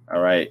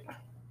 All right.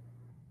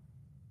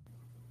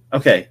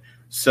 Okay,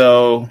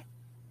 so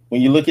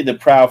when you look at the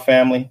Proud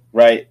Family,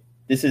 right,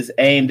 this is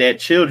aimed at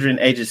children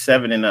ages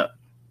 7 and up.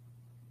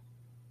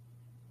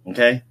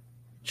 Okay,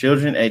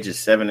 children ages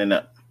 7 and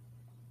up.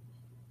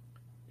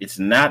 It's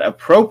not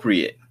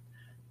appropriate,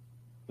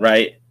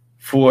 right,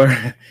 for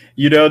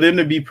them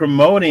to be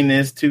promoting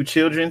this to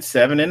children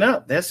 7 and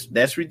up.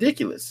 That's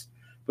ridiculous.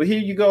 But here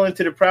you go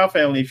into the Proud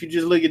Family. If you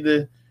just look at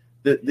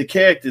the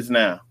characters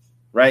now,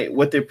 right,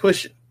 what they're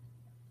pushing.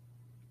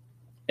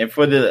 And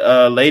for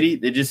the lady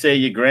that just say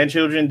your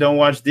grandchildren don't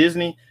watch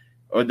Disney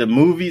or the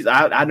movies,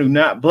 I do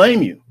not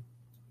blame you,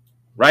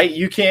 right?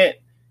 You can't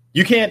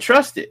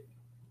trust it.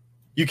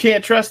 You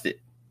can't trust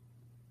it.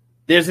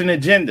 There's an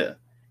agenda,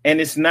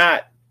 and it's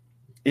not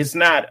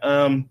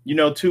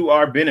to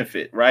our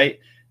benefit, right?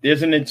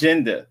 There's an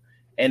agenda,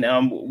 and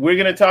we're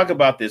gonna talk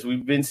about this.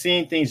 We've been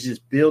seeing things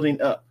just building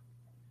up,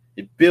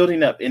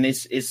 and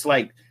it's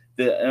like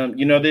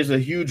there's a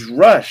huge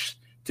rush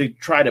to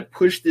try to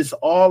push this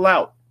all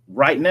out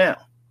right now.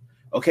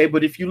 Okay,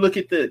 but if you look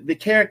at the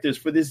characters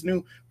for this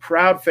new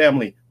Proud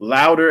Family,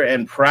 louder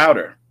and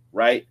prouder,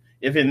 right?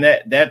 If in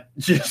that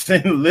just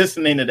in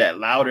listening to that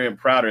louder and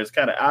prouder, it's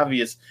kind of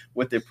obvious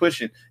what they're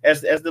pushing.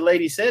 As the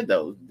lady said,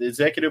 though, the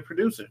executive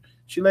producer,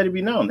 she let it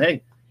be known,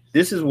 hey,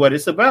 this is what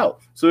it's about.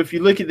 So if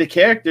you look at the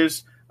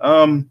characters,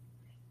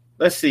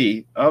 let's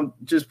see, I'll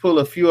just pull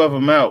a few of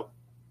them out.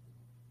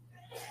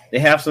 They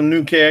have some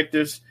new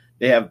characters.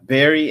 They have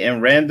Barry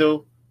and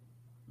Randall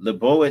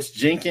Lebowitz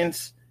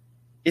Jenkins.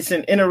 It's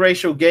an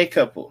interracial gay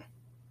couple,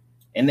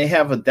 and they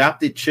have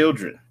adopted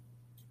children.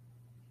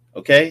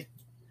 Okay?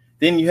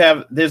 Then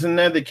there's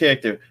another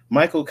character,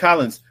 Michael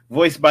Collins,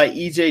 voiced by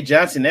E.J.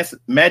 Johnson. That's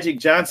Magic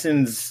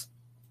Johnson's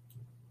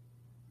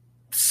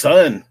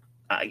son.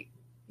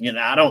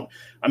 Oh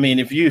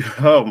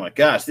my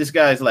gosh, this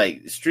guy's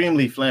like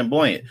extremely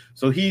flamboyant.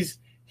 So he's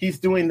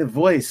doing the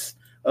voice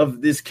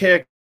of this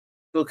character,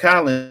 Michael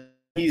Collins.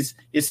 He's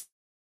his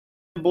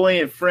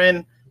flamboyant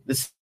friend, the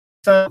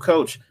son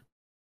coach.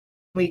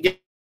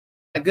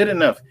 Not good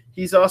enough.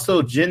 He's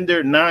also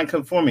gender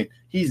non-conforming.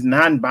 He's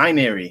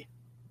non-binary,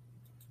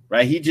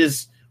 right? He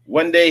just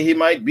one day he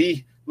might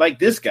be like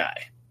this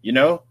guy,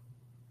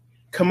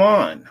 Come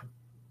on.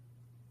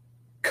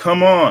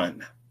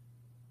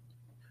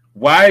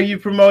 Why are you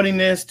promoting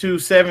this to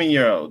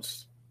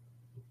 7-year-olds?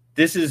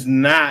 This is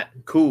not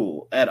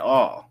cool at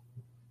all,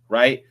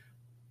 right?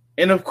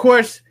 And of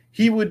course,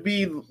 he would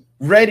be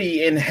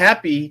ready and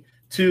happy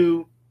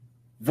to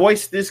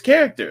voice this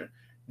character.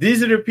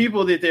 These are the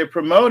people that they're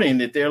promoting,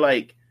 that they're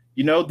like,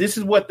 this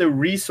is what the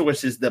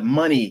resources, the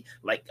money,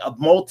 like a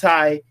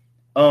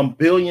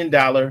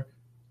multi-billion-dollar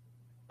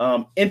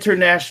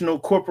international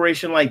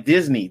corporation like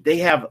Disney, they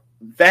have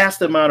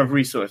vast amount of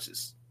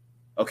resources,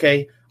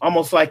 okay?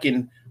 Almost like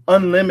an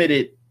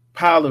unlimited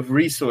pile of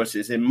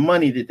resources and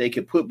money that they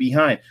could put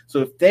behind.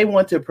 So if they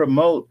want to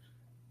promote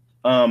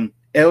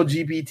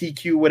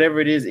LGBTQ, whatever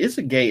it is, it's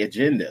a gay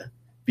agenda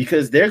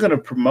because they're going to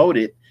promote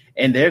it.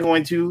 And they're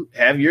going to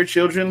have your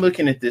children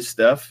looking at this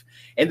stuff,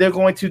 and they're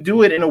going to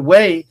do it in a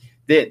way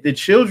that the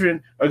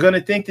children are going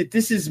to think that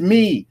this is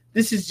me.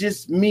 This is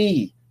just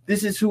me.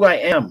 This is who I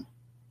am.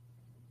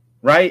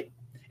 Right?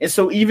 And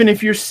so even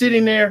if you're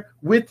sitting there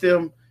with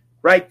them,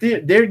 right,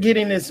 they're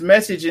getting this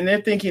message and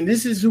they're thinking,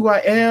 this is who I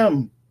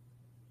am.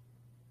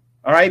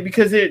 All right?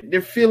 Because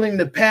they're feeling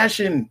the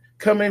passion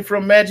coming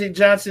from Magic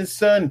Johnson's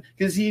son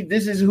because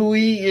this is who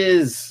he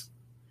is.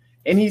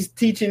 And he's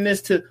teaching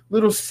this to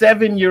little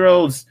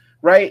 7-year-olds,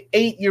 right?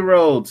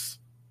 8-year-olds.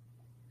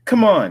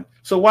 Come on.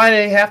 So why do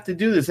they have to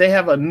do this? They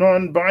have a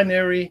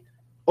non-binary,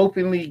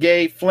 openly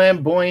gay,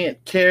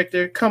 flamboyant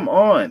character. Come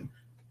on.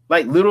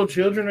 Like little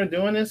children are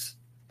doing this?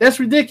 That's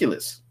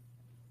ridiculous.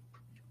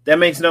 That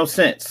makes no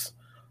sense.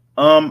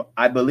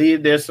 I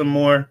believe there's some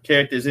more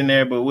characters in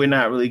there, but we're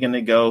not really going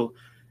to go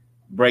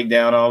break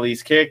down all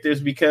these characters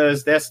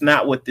because that's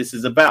not what this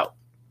is about,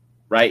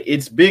 right?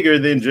 It's bigger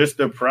than just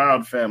the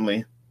Proud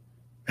Family.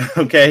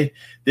 Okay,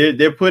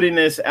 they're putting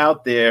this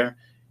out there,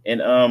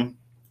 and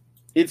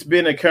it's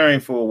been occurring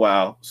for a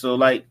while. So,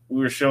 like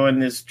we were showing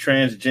this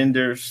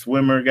transgender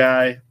swimmer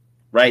guy,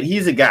 right?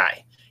 He's a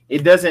guy.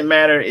 It doesn't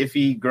matter if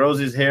he grows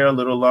his hair a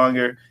little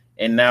longer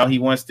and now he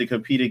wants to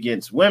compete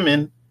against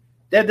women.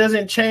 That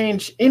doesn't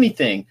change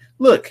anything.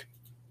 Look,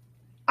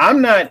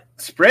 I'm not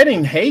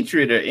spreading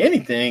hatred or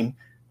anything.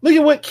 Look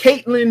at what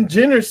Caitlyn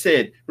Jenner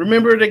said.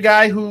 Remember the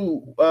guy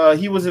who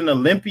he was an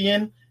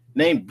Olympian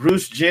named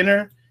Bruce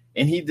Jenner?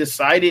 And he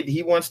decided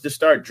he wants to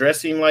start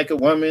dressing like a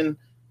woman.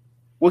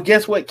 Well,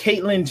 guess what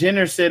Caitlyn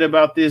Jenner said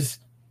about this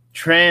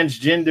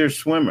transgender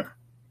swimmer?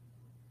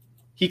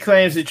 He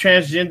claims the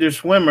transgender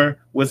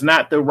swimmer was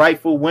not the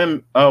rightful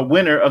winner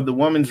of the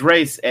women's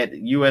race at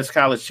U.S.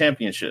 college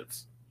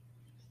championships.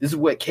 This is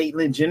what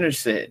Caitlyn Jenner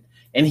said.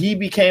 And he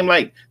became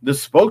like the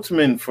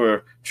spokesman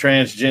for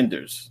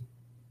transgenders.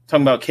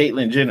 Talking about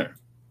Caitlyn Jenner,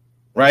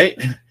 right?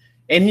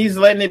 And he's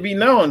letting it be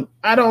known,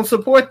 I don't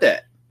support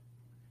that.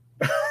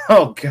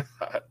 Oh,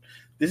 God.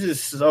 This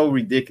is so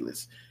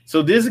ridiculous.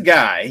 So this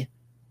guy,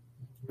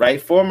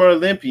 right, former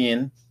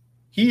Olympian,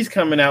 he's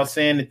coming out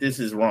saying that this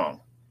is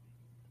wrong.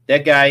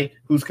 That guy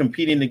who's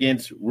competing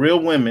against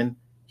real women,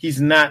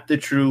 he's not the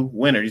true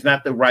winner. He's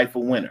not the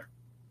rightful winner,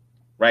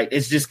 right?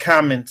 It's just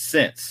common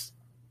sense.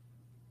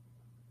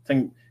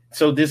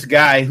 So this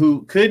guy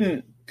who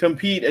couldn't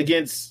compete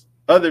against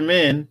other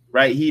men,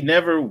 right? He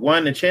never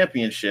won a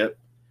championship.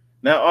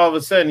 Now, all of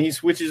a sudden, he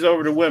switches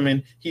over to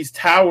women. He's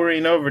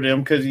towering over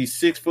them because he's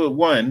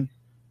 6'1",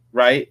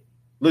 right?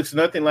 Looks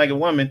nothing like a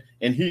woman,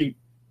 and he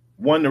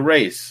won the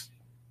race.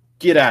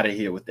 Get out of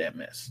here with that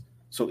mess.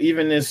 So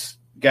even this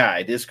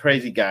guy, this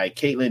crazy guy,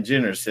 Caitlyn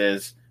Jenner,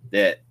 says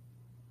that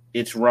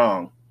it's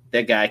wrong.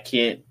 That guy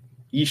can't,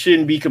 you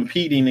shouldn't be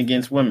competing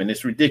against women.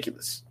 It's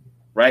ridiculous,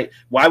 right?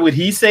 Why would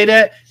he say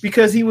that?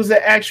 Because he was an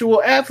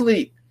actual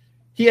athlete.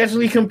 He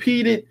actually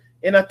competed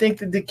in, I think,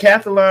 the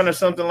decathlon or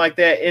something like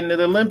that in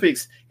the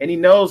Olympics. And he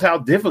knows how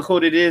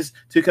difficult it is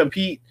to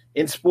compete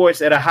in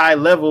sports at a high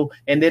level,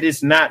 and that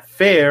it's not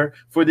fair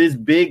for this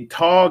big,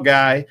 tall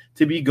guy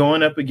to be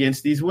going up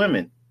against these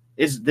women.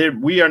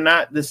 We are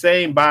not the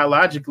same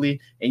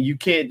biologically, and you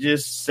can't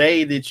just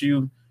say that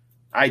you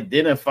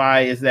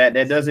identify as that.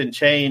 That doesn't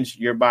change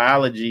your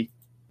biology.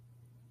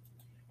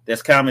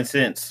 That's common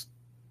sense,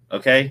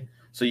 okay?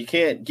 So you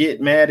can't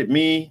get mad at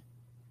me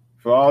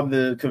for all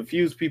the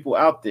confused people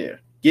out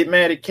there. Get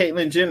mad at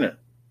Caitlyn Jenner,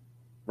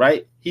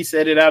 right? He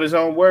said it out his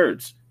own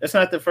words. That's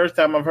not the first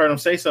time I've heard him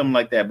say something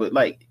like that. But,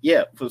 like,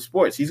 yeah, for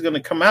sports, he's going to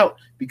come out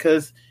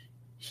because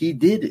he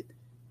did it,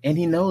 and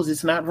he knows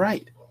it's not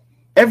right.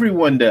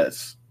 Everyone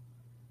does.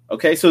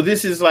 Okay, so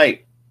this is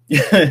like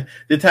the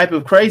type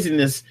of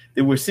craziness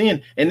that we're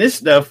seeing. And this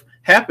stuff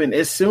happened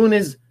as soon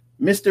as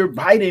Mr.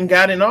 Biden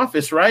got in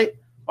office, right?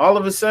 All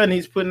of a sudden,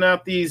 he's putting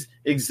out these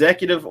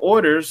executive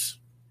orders.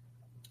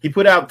 He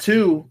put out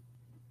 2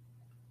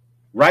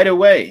 right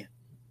away,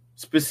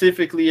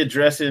 specifically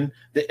addressing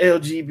the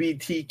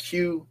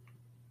LGBTQIA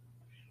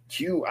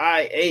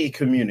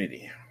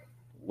community,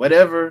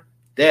 whatever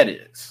that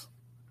is,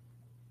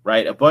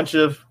 right? A bunch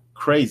of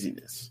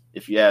craziness,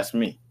 if you ask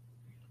me.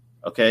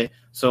 Okay,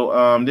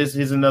 so this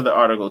is another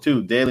article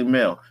too. Daily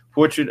Mail,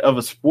 portrait of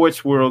a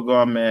sports world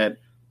gone mad.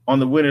 On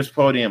the winner's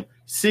podium,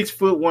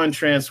 6'1"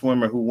 trans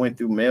swimmer who went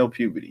through male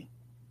puberty,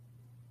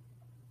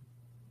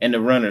 and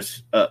the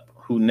runners up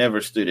who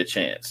never stood a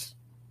chance,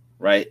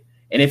 right?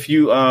 And if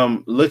you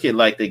look at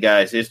like the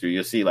guy's history,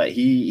 you'll see like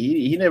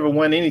he never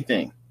won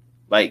anything,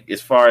 like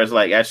as far as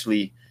like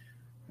actually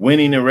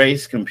winning a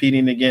race,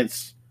 competing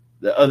against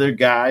the other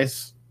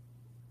guys,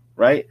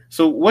 right?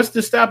 So what's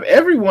to stop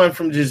everyone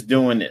from just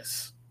doing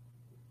this?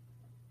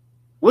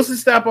 What's to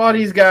stop all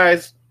these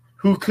guys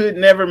who could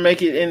never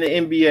make it in the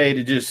NBA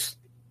to just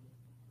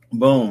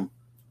boom,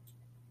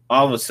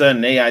 all of a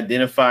sudden they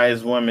identify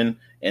as women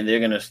and they're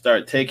gonna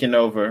start taking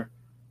over,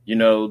 you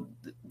know,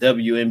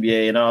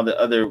 WNBA and all the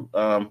other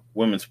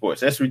women's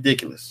sports. That's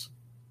ridiculous,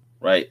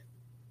 right?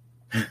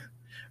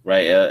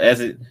 Right.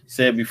 As it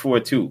said before,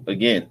 too,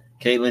 again,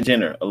 Caitlyn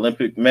Jenner,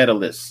 Olympic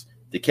medalist,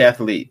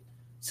 decathlete,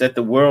 set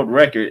the world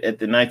record at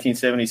the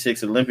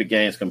 1976 Olympic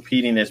Games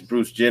competing as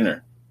Bruce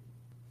Jenner.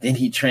 Then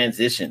he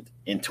transitioned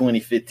in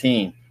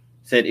 2015,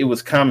 said it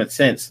was common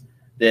sense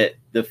that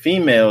the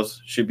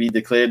females should be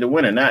declared the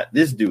winner, not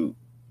this dude,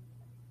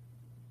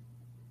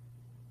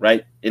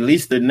 right? At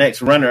least the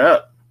next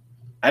runner-up.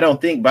 I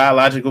don't think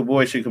biological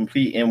boys should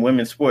compete in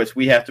women's sports.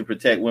 We have to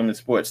protect women's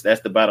sports.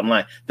 That's the bottom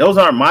line. Those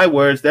aren't my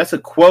words. That's a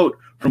quote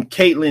from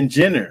Caitlyn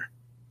Jenner.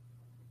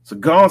 So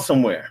gone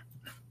somewhere.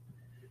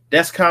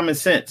 That's common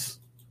sense.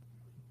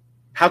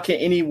 How can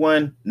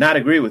anyone not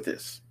agree with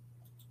this?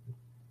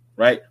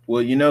 Right?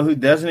 Well, you know who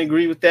doesn't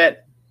agree with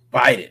that?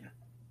 Biden.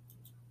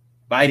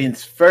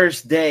 Biden's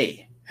first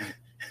day.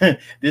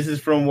 This is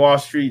from Wall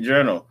Street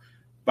Journal.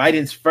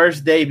 Biden's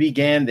first day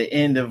began the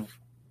end of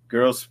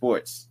girls'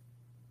 sports.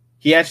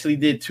 He actually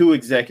did 2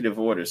 executive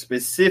orders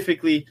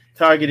specifically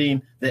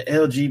targeting the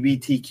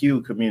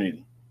LGBTQ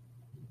community,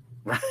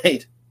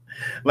 right?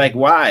 Like,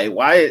 why?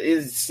 Why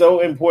is it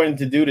so important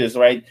to do this,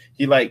 right?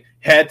 He like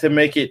had to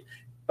make it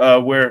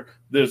where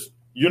there's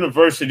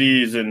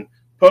universities and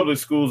public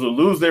schools will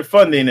lose their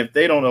funding if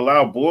they don't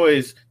allow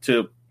boys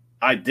to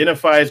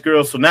identify as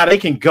girls. So now they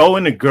can go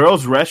in the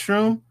girls'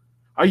 restroom.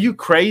 Are you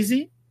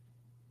crazy?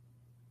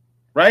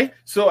 Right?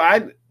 So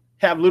I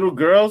have little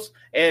girls,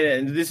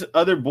 and this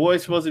other boy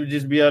is supposed to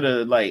just be able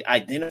to like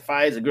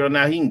identify as a girl.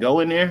 Now he can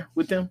go in there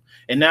with them.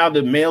 And now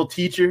the male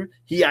teacher,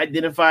 he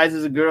identifies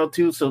as a girl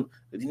too. So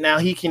now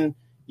he can,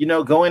 you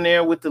know, go in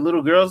there with the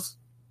little girls.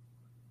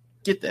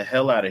 Get the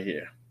hell out of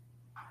here.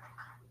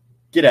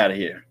 Get out of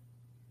here.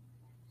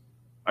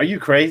 Are you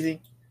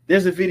crazy?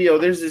 There's a video.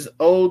 There's this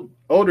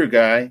older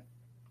guy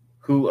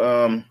who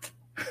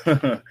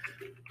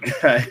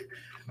guy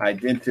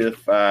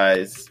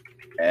identifies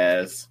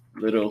as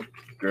little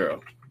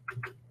girl.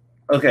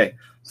 Okay,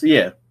 so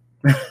yeah,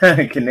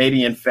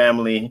 Canadian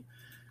family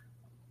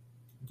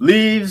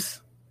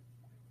leaves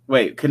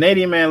Wait,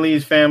 Canadian man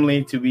leaves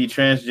family to be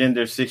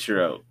transgender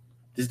 6-year-old.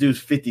 This dude's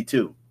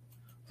 52.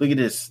 Look at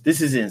this. This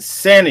is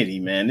insanity,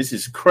 man. This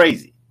is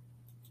crazy.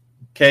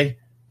 Okay.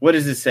 What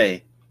does it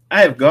say?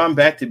 I have gone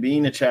back to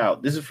being a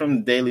child. This is from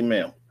the Daily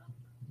Mail.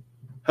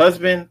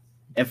 Husband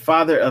and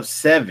father of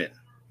 7,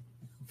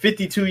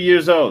 52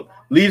 years old,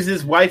 leaves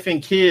his wife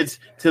and kids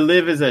to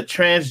live as a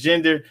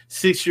transgender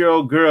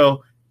 6-year-old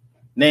girl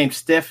named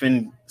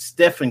Stephanie.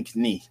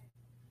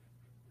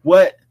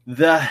 What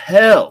the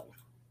hell?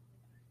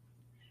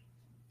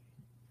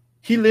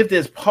 He lived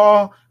as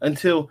Paul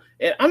until,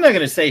 and I'm not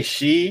going to say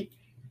she,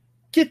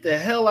 get the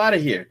hell out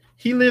of here.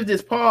 He lived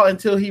as Paul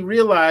until he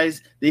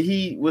realized that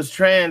he was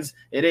trans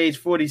at age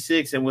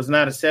 46 and was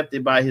not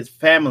accepted by his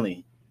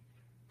family.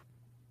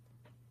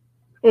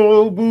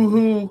 Oh,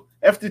 boo-hoo.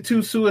 After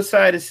 2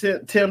 suicide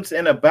attempts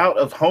and a bout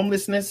of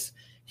homelessness,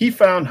 he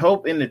found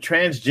hope in the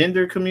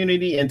transgender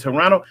community in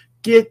Toronto.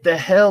 Get the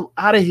hell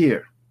out of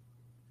here.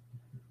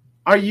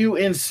 Are you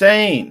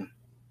insane?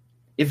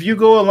 If you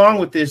go along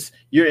with this,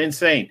 you're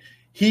insane.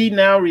 He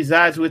now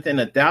resides with an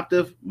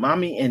adoptive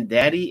mommy and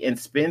daddy and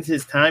spends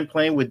his time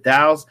playing with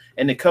dolls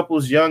and the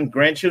couple's young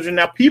grandchildren.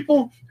 Now,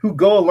 people who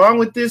go along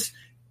with this,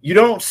 you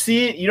don't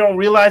see it, you don't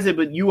realize it,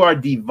 but you are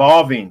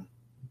devolving.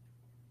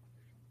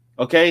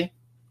 Okay?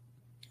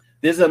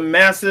 There's a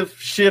massive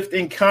shift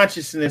in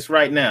consciousness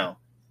right now.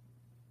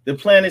 The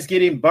planet's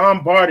getting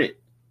bombarded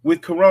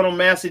with coronal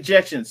mass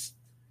ejections,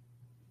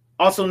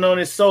 also known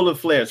as solar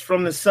flares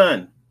from the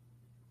sun,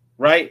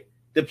 right?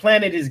 The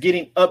planet is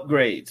getting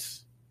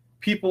upgrades.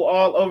 People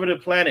all over the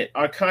planet,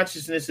 our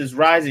consciousness is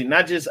rising,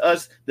 not just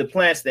us, the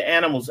plants, the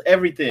animals,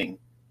 everything.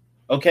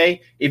 Okay?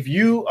 If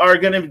you are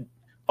going to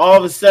all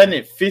of a sudden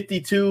at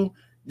 52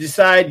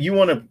 decide you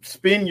want to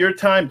spend your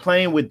time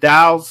playing with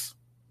dolls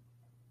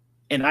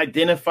and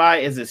identify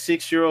as a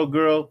 6-year-old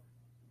girl,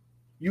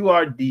 you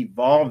are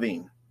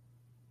devolving.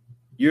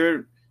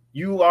 You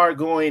are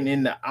going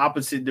in the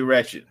opposite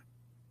direction,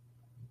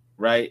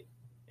 right?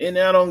 And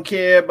I don't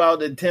care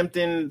about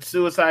attempting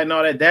suicide and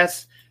all that.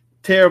 That's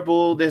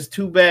terrible. That's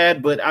too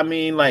bad. But I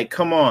mean, like,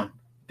 come on.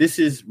 This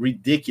is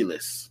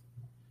ridiculous.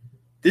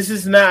 This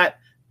is not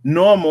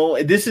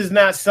normal. This is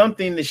not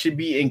something that should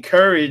be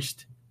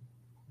encouraged.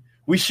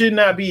 We should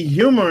not be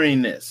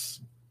humoring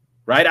this,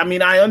 right? I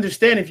mean, I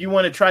understand if you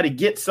want to try to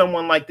get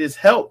someone like this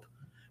help,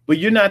 but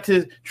you're not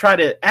to try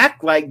to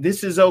act like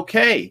this is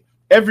okay.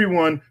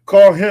 Everyone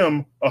call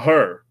him a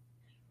her.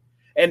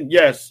 And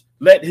yes,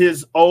 let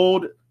his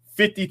old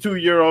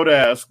 52-year-old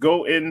ass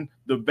go in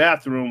the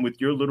bathroom with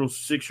your little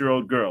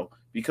 6-year-old girl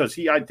because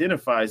he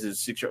identifies as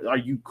 6-year-old. Are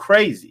you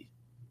crazy?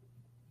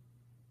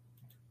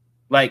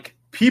 Like,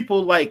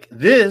 people like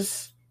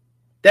this,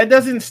 that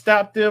doesn't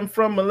stop them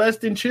from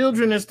molesting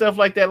children and stuff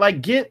like that.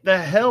 Like, get the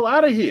hell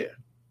out of here.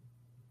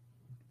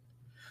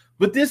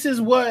 But this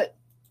is what,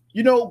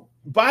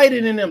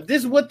 Biden and them,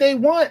 this is what they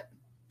want.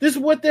 This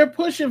is what they're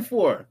pushing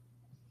for.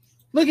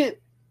 Look at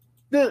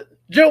the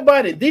Joe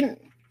Biden,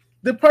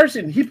 the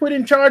person he put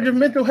in charge of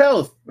mental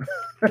health.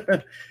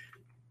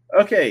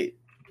 Okay.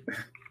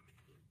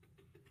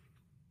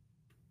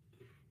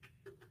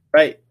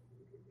 Right.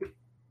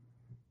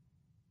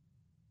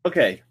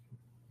 Okay.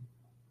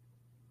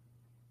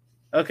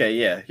 Okay,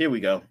 yeah, here we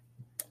go.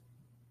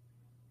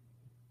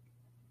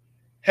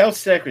 Health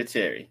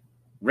Secretary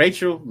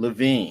Rachel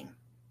Levine.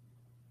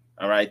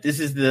 All right, this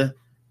is the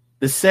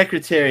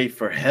Secretary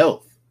for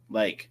Health.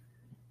 Like,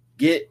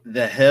 get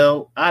the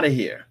hell out of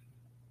here.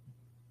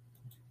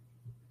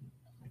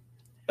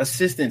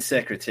 Assistant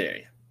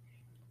Secretary.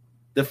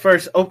 The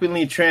first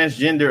openly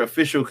transgender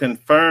official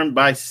confirmed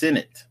by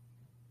Senate.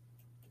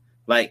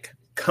 Like,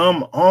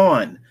 come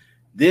on.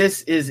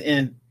 This is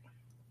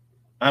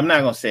I'm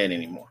not going to say it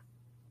anymore.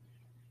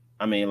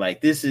 I mean,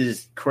 like, this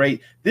is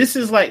crazy. This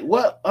is like,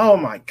 what? Oh,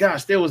 my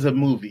gosh. There was a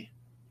movie.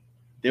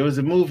 There was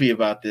a movie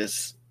about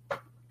this.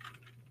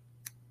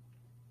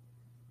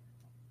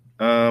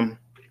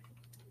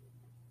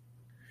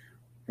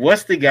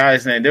 What's the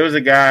guy's name? There was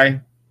a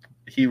guy.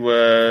 He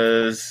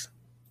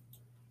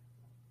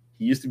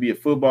used to be a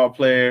football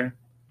player.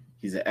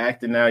 He's an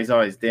actor now. He's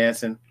always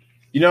dancing.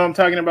 You know what I'm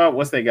talking about?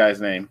 What's that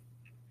guy's name?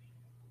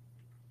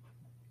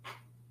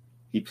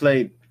 He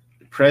played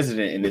the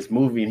president in this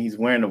movie, and he's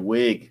wearing a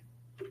wig.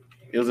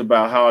 It was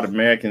about how the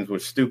Americans were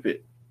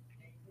stupid.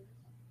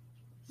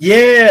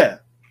 Yeah,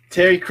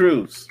 Terry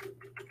Crews.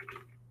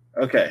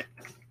 Okay.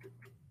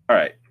 All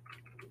right.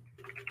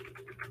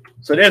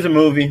 So there's a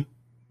movie.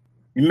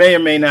 You may or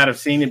may not have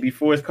seen it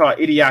before. It's called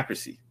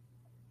Idiocracy.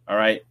 All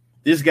right.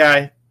 This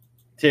guy,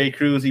 Terry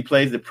Crews, he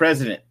plays the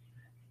president,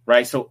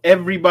 right? So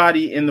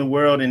everybody in the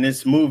world in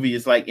this movie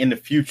is like in the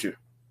future.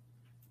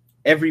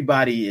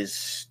 Everybody is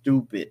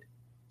stupid,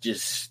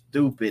 just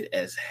stupid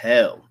as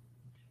hell.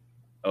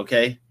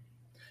 Okay.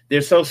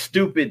 They're so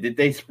stupid that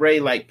they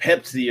spray like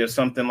Pepsi or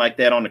something like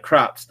that on the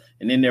crops.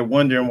 And then they're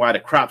wondering why the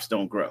crops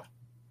don't grow.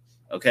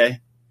 Okay.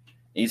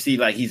 And you see,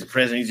 like, he's a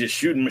president, he's just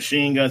shooting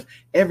machine guns.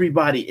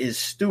 Everybody is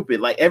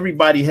stupid. Like,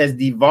 everybody has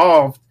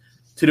devolved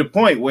to the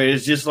point where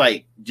it's just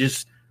like,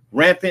 just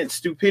rampant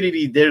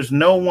stupidity. There's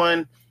no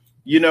one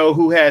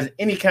who has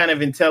any kind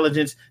of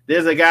intelligence.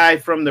 There's a guy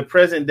from the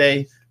present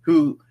day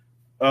who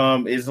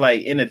is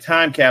like in a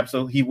time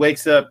capsule. He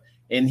wakes up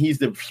and he's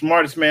the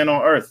smartest man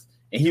on earth.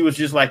 And he was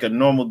just like a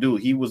normal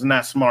dude. He was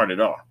not smart at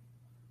all,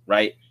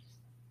 right?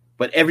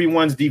 But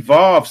everyone's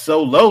devolved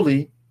so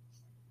lowly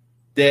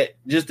that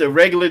just a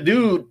regular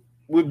dude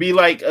would be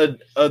like a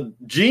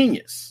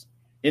genius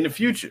in the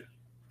future.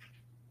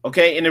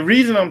 Okay, and the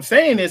reason I'm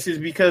saying this is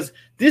because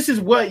this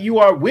is what you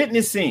are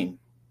witnessing.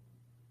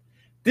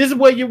 This is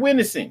what you're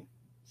witnessing.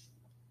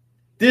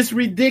 This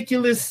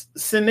ridiculous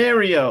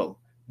scenario.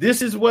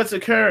 This is what's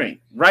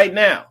occurring right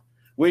now.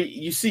 Where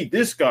you see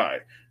this guy,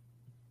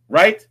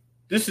 right?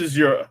 This is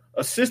your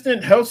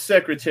assistant health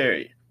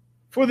secretary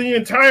for the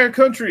entire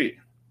country.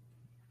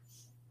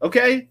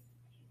 Okay?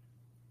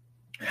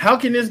 How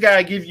can this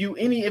guy give you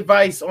any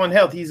advice on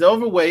health? He's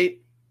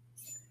overweight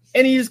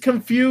and he's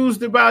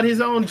confused about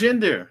his own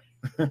gender.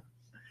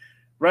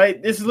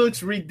 Right? This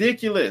looks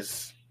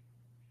ridiculous.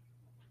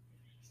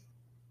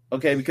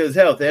 Okay, because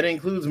health, that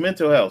includes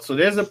mental health. So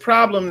there's a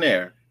problem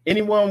there.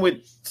 Anyone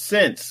with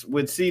sense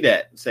would see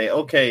that and say,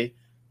 okay,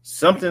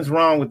 something's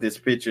wrong with this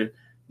picture.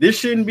 This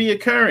shouldn't be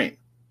occurring.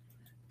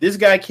 This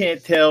guy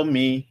can't tell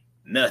me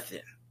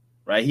nothing,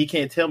 right? He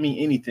can't tell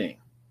me anything,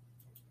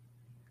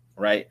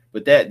 right?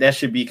 But that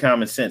should be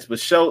common sense. But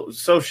so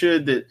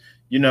should the,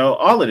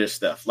 all of this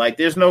stuff. Like,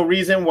 there's no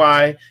reason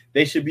why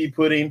they should be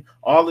putting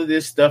all of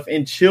this stuff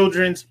in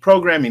children's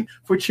programming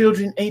for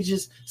children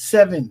ages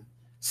 7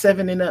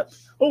 and up.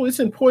 Oh, it's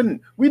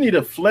important. We need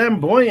a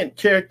flamboyant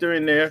character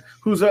in there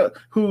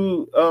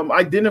who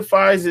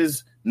identifies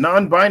as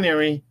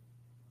non-binary.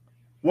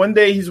 One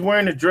day he's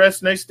wearing a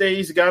dress, next day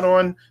he's got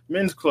on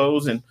men's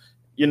clothes, and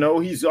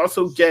he's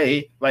also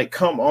gay. Like,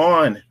 come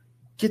on,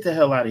 get the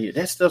hell out of here.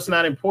 That stuff's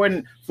not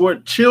important for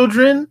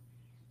children,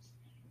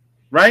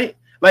 right?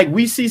 Like,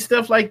 we see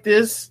stuff like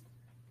this.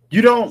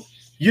 You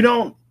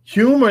don't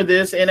humor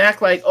this and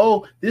act like,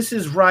 oh, this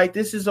is right,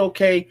 this is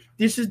okay,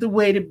 this is the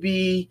way to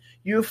be.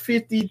 You're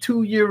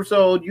 52 years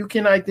old. You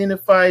can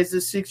identify as a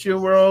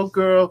 6-year-old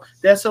girl.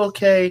 That's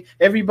okay.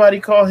 Everybody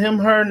call him,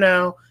 her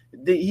now.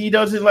 He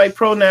doesn't like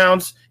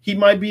pronouns. He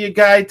might be a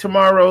guy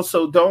tomorrow,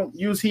 so don't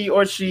use he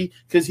or she,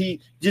 because he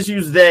just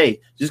use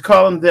they. Just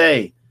call him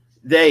they.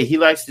 They. He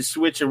likes to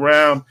switch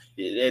around.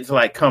 It's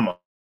like, come on.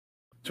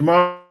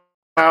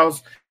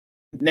 Tomorrow's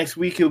next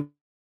week he'll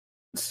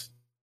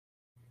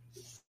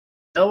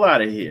hell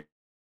out of here.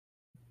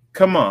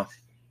 Come on.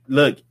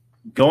 Look,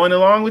 going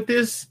along with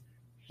this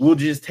will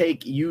just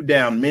take you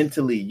down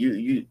mentally.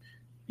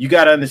 You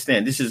got to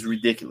understand, this is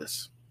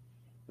ridiculous,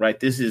 right?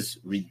 This is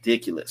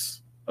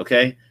ridiculous.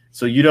 Okay.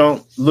 So you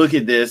don't look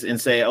at this and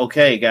say,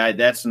 okay, guy,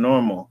 that's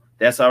normal.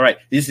 That's all right.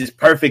 This is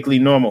perfectly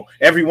normal.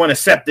 Everyone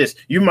accept this.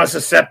 You must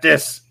accept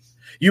this.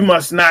 You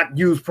must not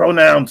use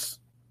pronouns.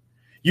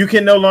 You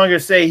can no longer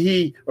say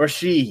he or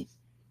she,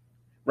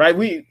 right?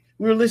 We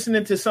were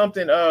listening to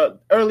something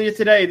earlier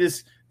today.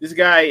 This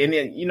guy,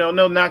 and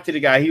no knock to the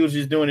guy. He was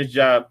just doing his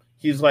job.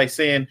 He was like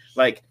saying,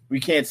 like,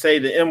 we can't say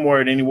the M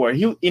word anymore.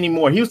 He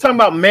was talking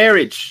about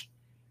marriage.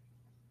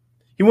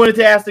 He wanted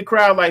to ask the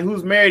crowd, like,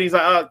 who's married? He's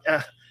like,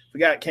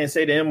 forgot, can't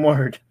say the M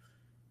word.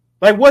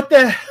 Like, what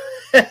the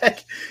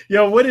heck?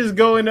 What is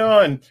going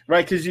on?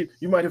 Right? Because you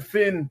might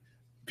offend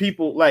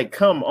people. Like,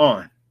 come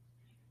on.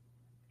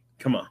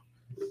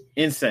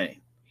 Insane.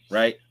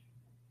 Right?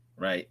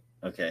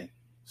 Okay.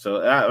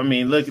 So, I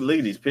mean, look at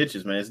these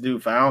pictures, man. This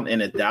dude found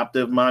an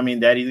adoptive mommy and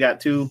daddy. He's got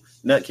 2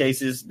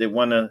 nutcases that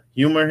want to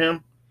humor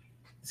him.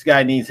 This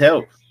guy needs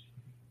help.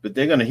 But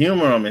they're going to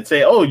humor him and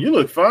say, oh, you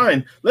look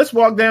fine. Let's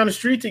walk down the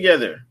street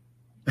together.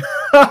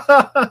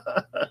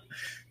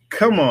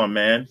 Come on,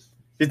 man.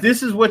 If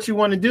this is what you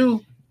want to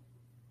do,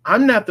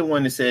 I'm not the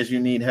one that says you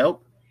need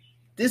help.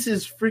 This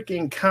is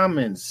freaking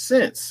common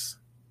sense.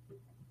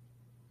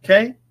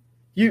 Okay?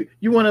 You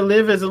want to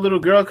live as a little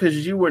girl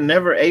because you were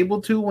never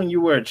able to when you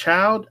were a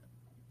child?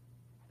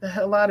 The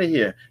hell out of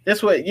here.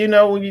 That's what,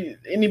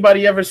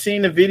 anybody ever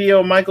seen the video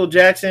of Michael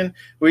Jackson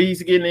where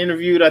he's getting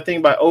interviewed, I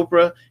think, by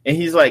Oprah, and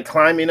he's like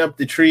climbing up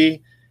the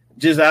tree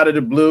just out of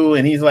the blue,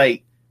 and he's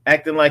like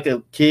acting like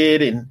a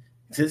kid, and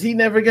says he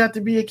never got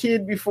to be a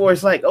kid before.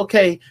 It's like,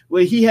 okay,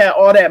 well, he had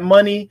all that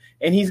money,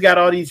 and he's got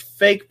all these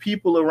fake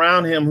people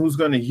around him who's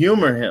going to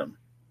humor him.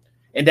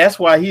 And that's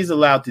why he's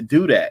allowed to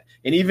do that.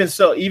 And even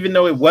so, even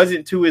though it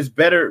wasn't to his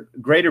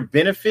greater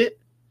benefit,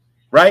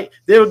 right?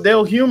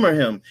 They'll humor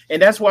him.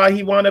 And that's why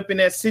he wound up in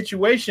that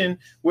situation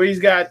where he's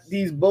got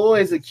these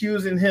boys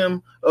accusing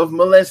him of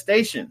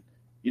molestation.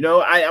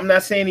 I'm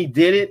not saying he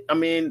did it. I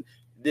mean,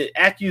 the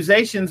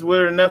accusations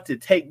were enough to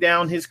take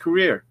down his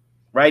career,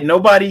 right?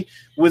 Nobody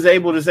was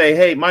able to say,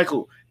 hey,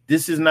 Michael,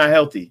 this is not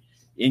healthy.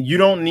 And you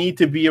don't need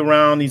to be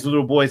around these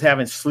little boys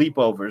having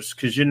sleepovers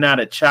because you're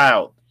not a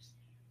child.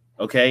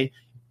 Okay?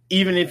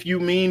 Even if you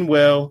mean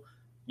well,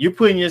 you're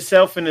putting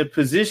yourself in a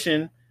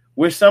position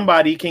where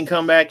somebody can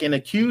come back and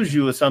accuse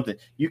you of something.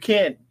 You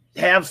can't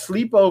have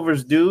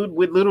sleepovers, dude,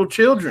 with little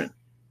children.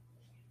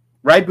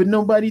 right? But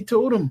nobody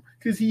told him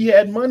because he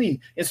had money.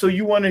 And so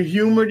you want to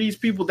humor these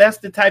people? That's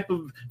the type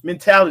of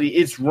mentality.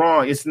 It's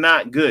wrong. It's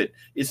not good.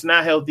 It's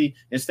not healthy.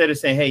 Instead of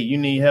saying, hey, you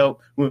need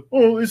help. Well,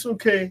 oh, it's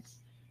okay.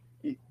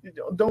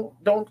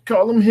 Don't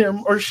call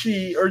him or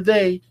she or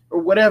they or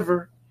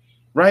whatever,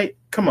 right?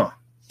 Come on,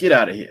 get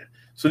out of here.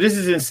 So this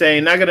is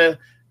insane. Not going to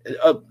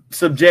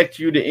subject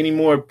you to any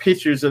more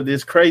pictures of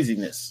this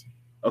craziness,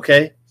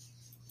 okay?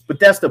 But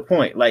that's the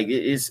point. Like,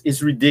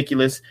 it's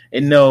ridiculous.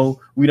 And no,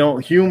 we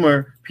don't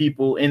humor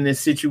people in this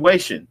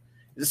situation.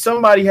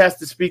 Somebody has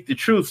to speak the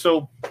truth.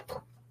 So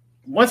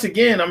once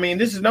again, I mean,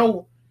 this is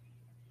no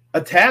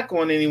attack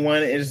on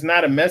anyone. It's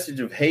not a message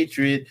of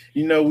hatred.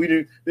 You know,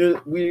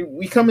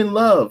 we come in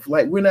love.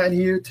 Like, we're not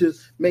here to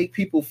make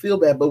people feel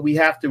bad, but we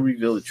have to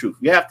reveal the truth.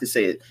 We have to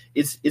say it.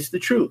 It's the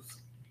truth.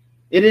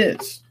 It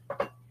is.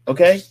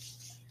 Okay?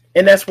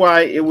 And that's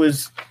why it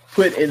was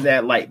put in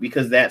that light,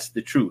 because that's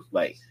the truth.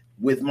 Like,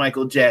 with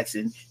Michael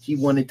Jackson, he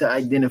wanted to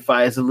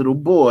identify as a little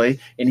boy,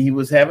 and he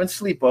was having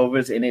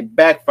sleepovers, and it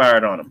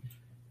backfired on him.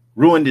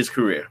 Ruined his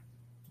career,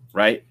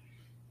 right?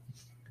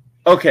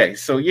 Okay,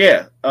 so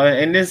yeah,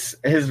 and this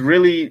has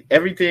really,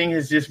 everything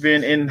has just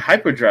been in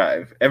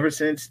hyperdrive ever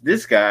since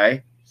this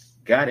guy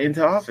got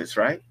into office,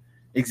 right?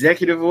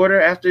 Executive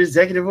order after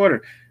executive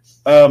order.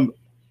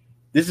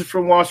 This is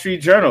from Wall Street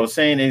Journal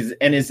saying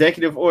an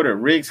executive order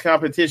rigs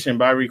competition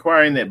by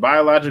requiring that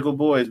biological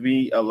boys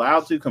be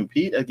allowed to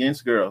compete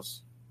against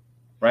girls,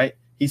 right?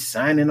 He's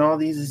signing all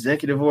these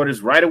executive orders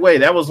right away.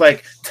 That was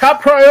like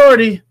top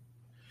priority.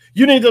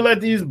 You need to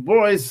let these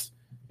boys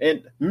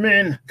and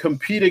men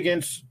compete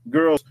against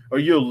girls or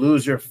you'll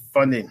lose your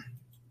funding,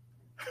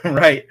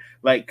 right?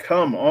 Like,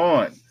 come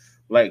on.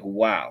 Like,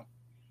 wow.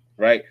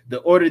 Right? The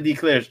order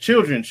declares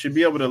children should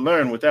be able to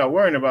learn without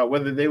worrying about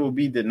whether they will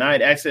be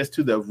denied access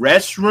to the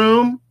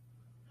restroom,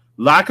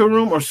 locker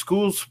room, or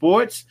school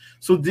sports.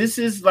 So this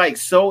is like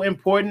so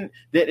important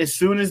that as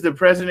soon as the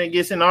president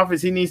gets in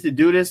office, he needs to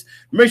do this.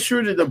 Make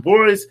sure that the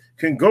boys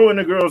can go in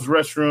the girls'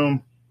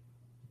 restroom.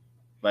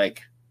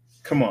 Like,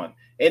 come on.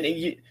 And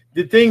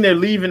the thing they're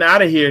leaving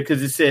out of here,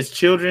 because it says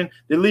children,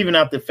 they're leaving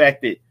out the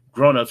fact that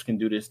grown-ups can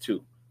do this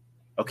too.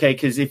 Okay?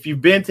 Because if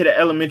you've been to the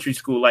elementary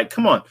school, like,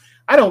 come on.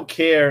 I don't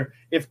care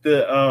if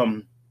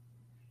the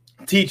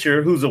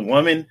teacher, who's a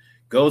woman,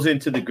 goes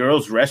into the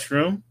girls'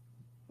 restroom,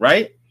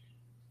 right?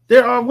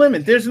 There are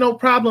women. There's no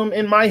problem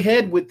in my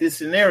head with this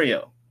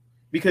scenario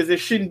because there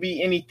shouldn't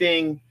be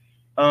anything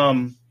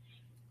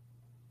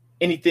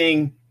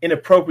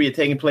inappropriate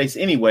taking place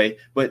anyway.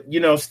 But, you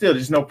know, still,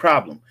 there's no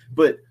problem.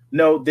 But,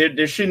 no,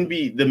 there shouldn't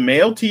be the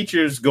male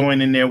teachers going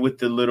in there with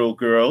the little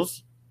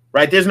girls,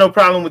 right? There's no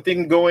problem with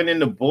them going in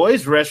the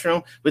boys'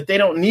 restroom, but they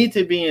don't need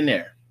to be in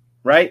there.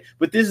 Right.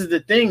 But this is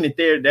the thing that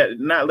they're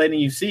not letting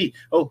you see.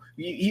 Oh,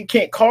 you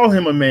can't call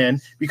him a man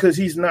because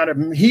he's not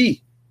a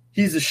he.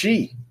 He's a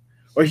she,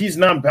 or he's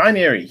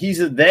non-binary.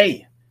 He's a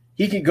they.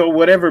 He can go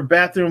whatever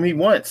bathroom he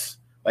wants.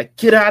 Like,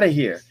 get out of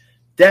here.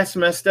 That's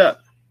messed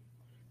up.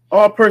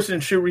 All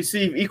persons should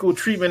receive equal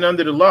treatment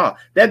under the law.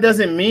 That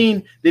doesn't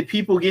mean that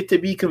people get to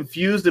be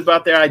confused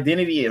about their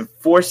identity and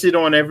force it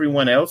on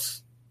everyone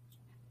else.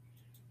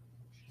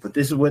 But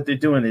this is what they're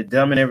doing. They're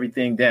dumbing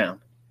everything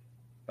down.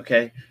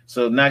 Okay,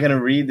 so not going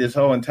to read this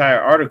whole entire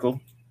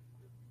article.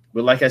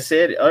 But like I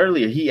said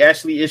earlier, he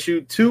actually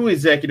issued 2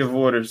 executive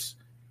orders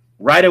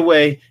right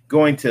away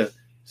going to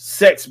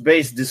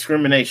sex-based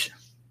discrimination.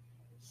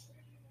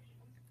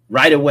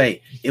 Right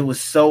away. It was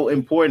so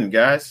important,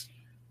 guys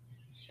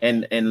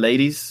and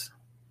ladies.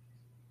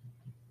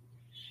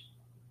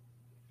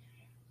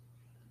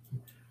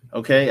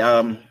 Okay,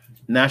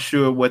 not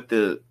sure what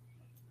the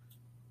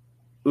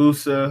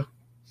USA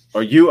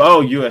or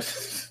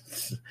U.S.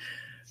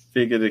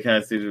 Figure the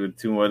Constitution with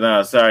 2 more.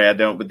 No, sorry, I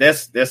don't. But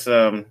that's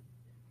that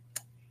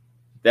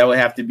would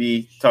have to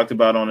be talked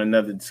about on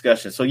another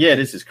discussion. So yeah,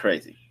 this is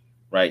crazy,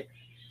 right?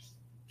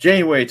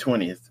 January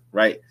 20th,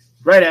 right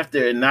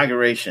after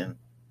inauguration,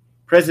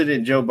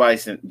 President Joe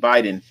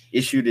Biden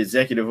issued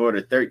Executive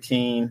Order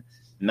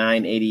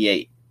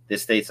 13988 that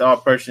states all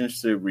persons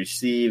should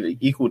receive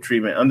equal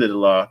treatment under the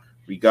law,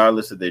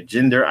 regardless of their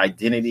gender,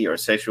 identity, or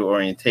sexual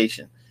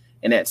orientation.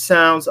 And that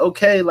sounds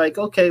okay, like,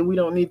 okay, we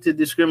don't need to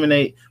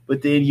discriminate.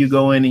 But then you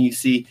go in and you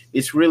see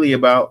it's really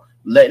about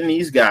letting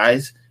these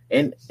guys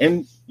and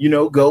you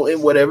know, go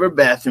in whatever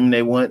bathroom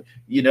they want,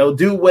 you know,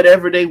 do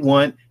whatever they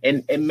want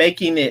and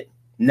making it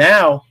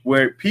now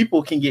where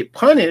people can get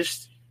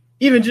punished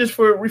even just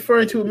for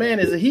referring to a man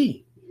as a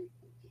he.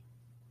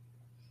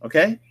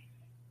 Okay?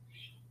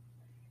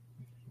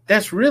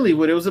 That's really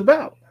what it was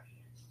about.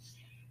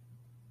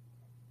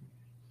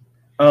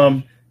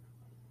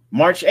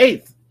 March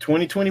 8th.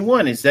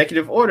 2021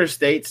 executive order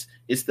states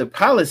it's the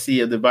policy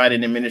of the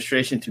Biden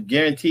administration to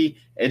guarantee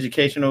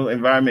educational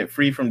environment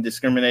free from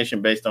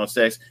discrimination based on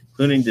sex,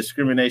 including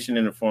discrimination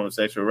in the form of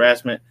sexual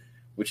harassment,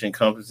 which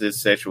encompasses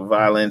sexual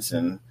violence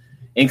and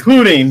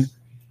including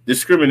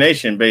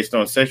discrimination based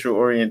on sexual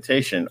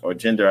orientation or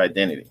gender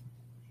identity.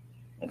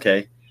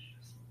 Okay.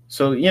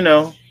 So, you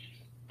know,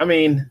 I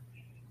mean,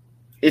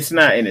 it's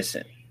not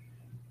innocent.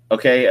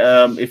 Okay,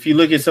 if you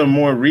look at some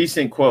more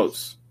recent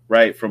quotes,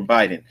 right, from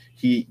Biden,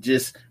 he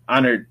just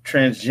honored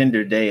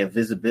Transgender Day of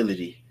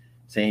Visibility,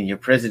 saying your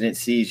president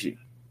sees you,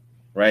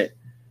 right?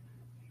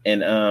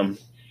 And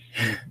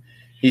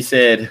he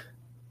said,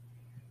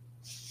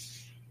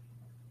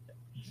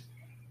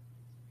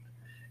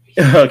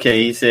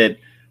 okay, he said,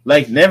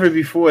 like never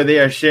before, they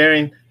are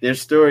sharing their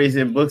stories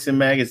in books and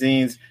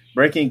magazines,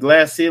 breaking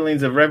glass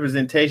ceilings of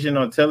representation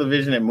on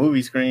television and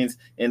movie screens,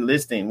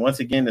 enlisting once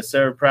again to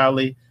serve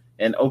proudly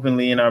and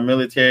openly in our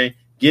military,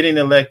 getting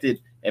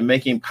elected and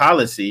making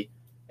policy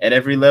at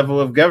every level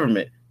of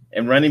government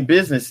and running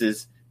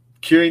businesses,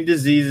 curing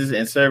diseases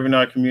and serving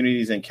our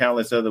communities in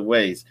countless other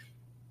ways.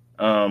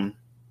 Hang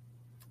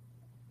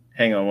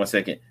on one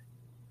second.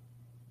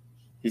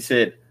 He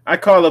said, I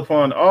call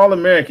upon all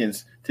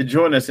Americans to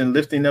join us in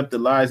lifting up the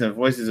lives and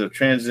voices of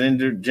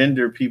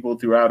transgender people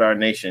throughout our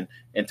nation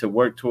and to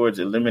work towards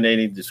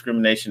eliminating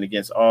discrimination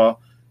against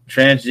all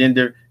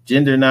transgender,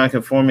 gender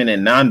nonconforming,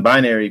 and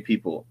non-binary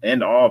people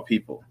and all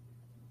people.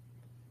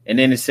 And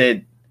then it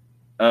said,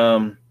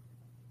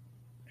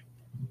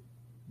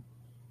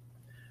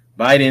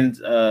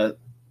 Biden's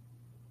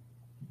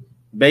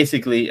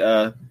basically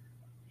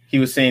he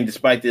was saying,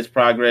 despite this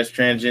progress,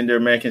 transgender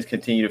Americans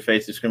continue to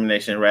face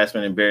discrimination,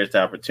 harassment, and barriers to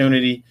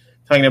opportunity.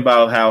 Talking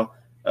about how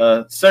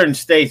certain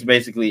states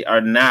basically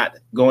are not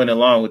going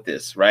along with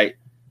this, right?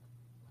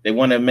 They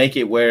want to make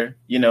it where,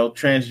 you know,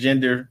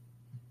 transgender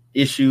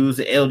issues,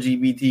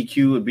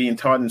 LGBTQ are being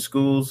taught in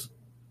schools.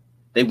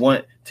 They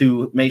want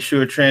to make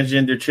sure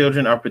transgender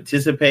children are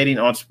participating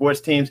on sports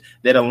teams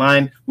that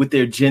align with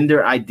their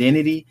gender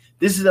identity.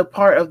 This is a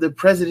part of the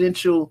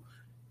presidential,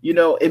 you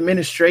know,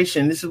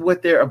 administration. This is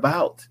what they're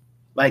about.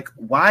 Like,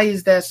 why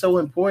is that so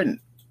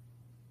important?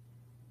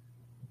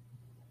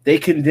 They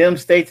condemn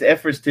states'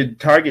 efforts to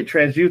target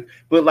trans youth,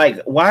 but like,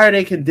 why are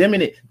they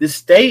condemning it? The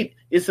state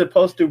is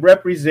supposed to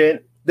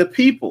represent the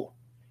people.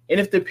 And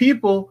if the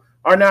people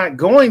are not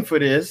going for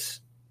this,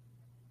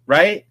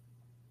 right?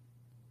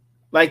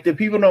 Like, the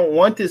people don't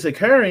want this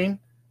occurring,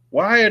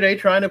 why are they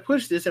trying to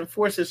push this and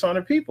force this on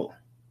the people?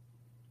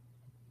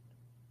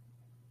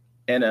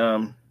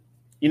 And,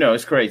 you know,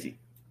 it's crazy.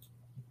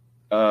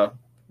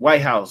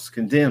 White House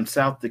condemned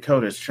South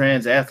Dakota's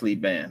trans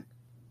athlete ban.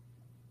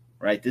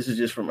 Right. This is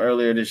just from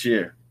earlier this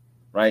year.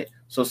 Right.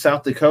 So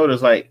South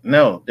Dakota's like,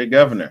 no, their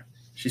governor.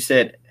 She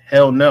said,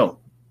 hell no.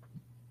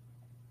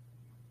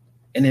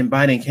 And then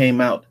Biden came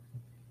out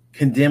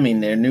condemning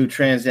their new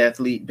trans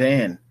athlete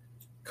ban,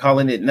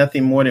 calling it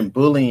nothing more than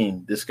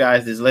bullying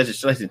disguised as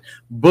legislation.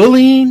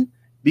 Bullying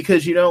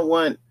because you don't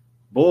want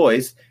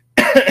boys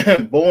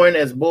born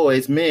as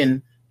boys,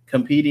 men,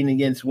 competing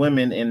against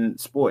women in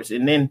sports,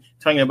 and then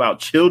talking about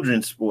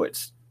children's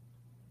sports,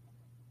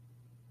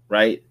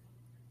 right?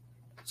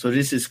 So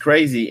this is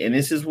crazy, and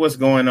this is what's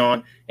going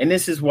on, and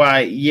this is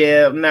why,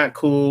 yeah, I'm not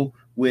cool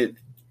with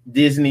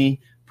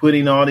Disney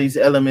putting all these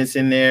elements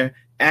in there,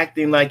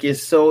 acting like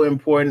it's so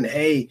important.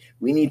 Hey,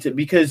 we need to,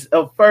 because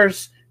of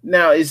first,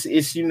 now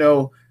it's you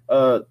know,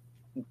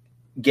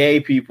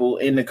 gay people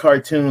in the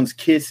cartoons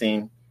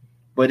kissing,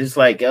 but it's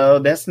like, oh,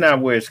 that's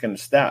not where it's going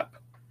to stop.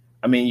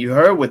 I mean, you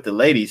heard what the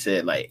lady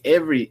said, like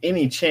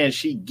any chance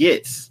she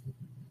gets,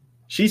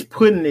 she's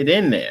putting it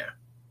in there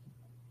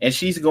and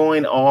she's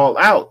going all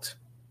out.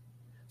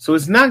 So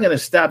it's not going to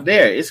stop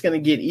there. It's going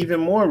to get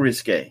even more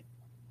risque.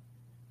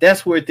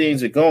 That's where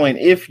things are going.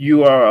 If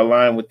you are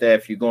aligned with that,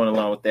 if you're going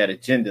along with that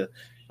agenda.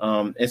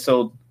 And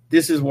so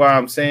this is why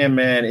I'm saying,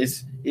 man,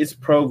 it's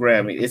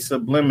programming. It's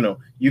subliminal.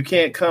 You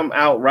can't come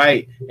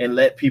outright and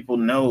let people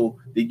know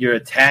that you're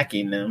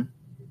attacking them,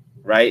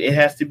 right? It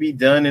has to be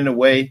done in a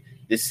way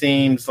it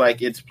seems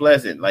like it's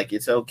pleasant, like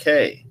it's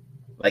okay,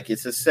 like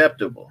it's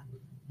acceptable.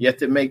 You have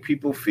to make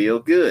people feel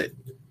good,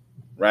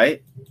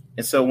 right?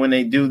 And so when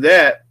they do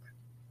that,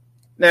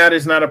 now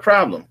there's not a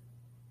problem.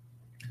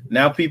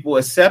 Now people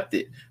accept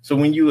it. So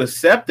when you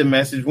accept the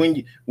message,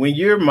 when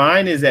your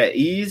mind is at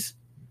ease,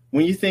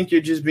 when you think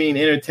you're just being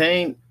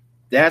entertained,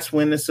 that's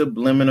when the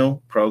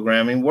subliminal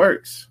programming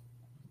works.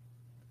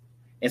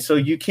 And so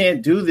you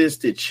can't do this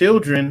to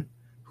children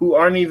who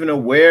aren't even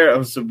aware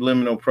of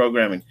subliminal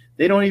programming.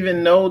 They don't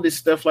even know this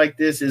stuff like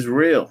this is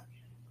real.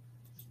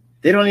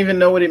 They don't even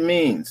know what it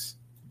means.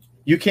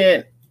 You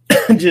can't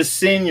just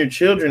send your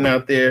children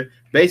out there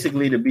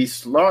basically to be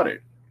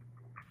slaughtered.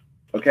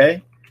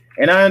 Okay?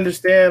 And I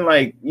understand,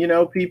 like, you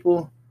know,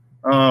 people,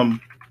 you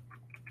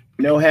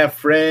know, have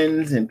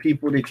friends and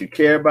people that you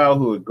care about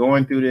who are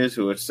going through this,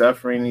 who are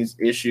suffering these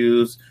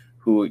issues,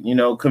 who are, you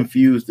know,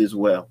 confused as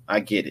well.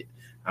 I get it.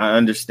 I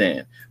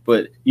understand.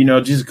 But, you know,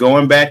 just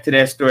going back to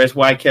that story, that's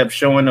why I kept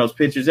showing those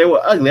pictures. They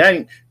were ugly.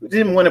 I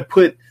didn't want to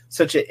put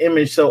such an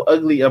image so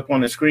ugly up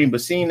on the screen.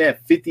 But seeing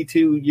that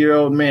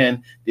 52-year-old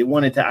man that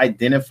wanted to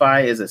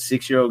identify as a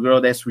 6-year-old girl,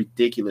 that's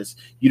ridiculous.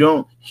 You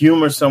don't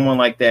humor someone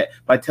like that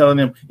by telling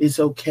them it's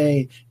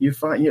okay. You're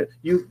fine.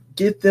 You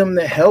get them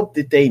the help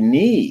that they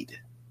need.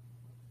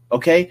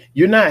 Okay?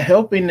 You're not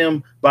helping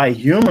them by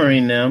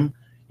humoring them.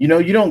 You know,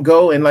 you don't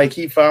go and like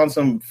he found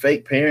some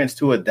fake parents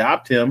to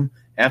adopt him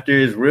after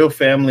his real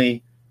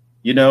family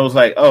You know, it's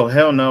like, oh,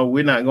 hell no,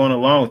 we're not going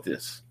along with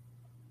this.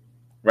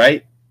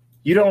 Right?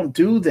 You don't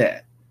do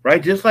that.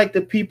 Right? Just like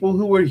the people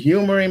who were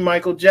humoring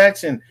Michael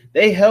Jackson,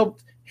 they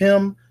helped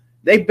him.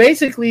 They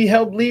basically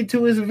helped lead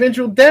to his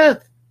eventual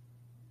death.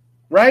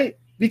 Right?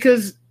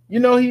 Because, you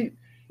know, he,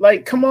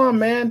 like, come on,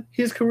 man.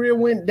 His career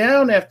went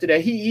down after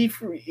that. He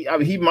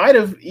might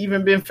have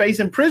even been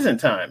facing prison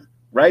time,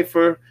 right?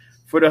 For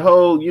the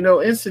whole, you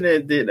know,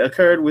 incident that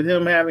occurred with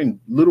him having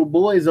little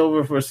boys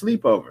over for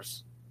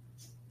sleepovers.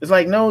 It's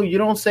like, no, you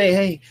don't say,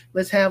 hey,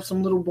 let's have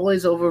some little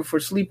boys over for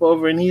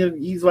sleepover. And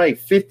he's like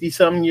 50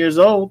 something years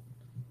old.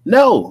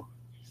 No,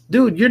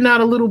 dude, you're not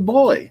a little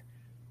boy.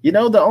 You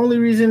know, the only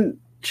reason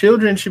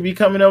children should be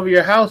coming over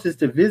your house is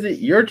to visit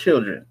your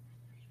children,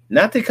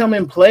 not to come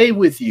and play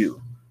with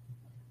you,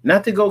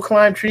 not to go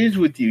climb trees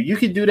with you. You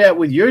could do that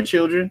with your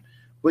children,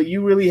 but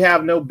you really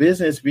have no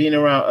business being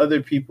around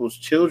other people's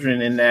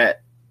children in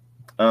that,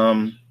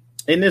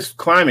 in this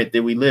climate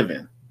that we live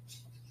in.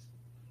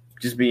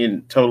 Just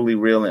being totally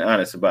real and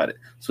honest about it.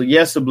 So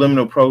yes,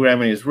 subliminal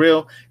programming is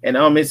real, and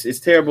it's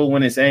terrible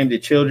when it's aimed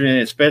at children,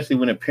 especially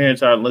when the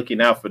parents aren't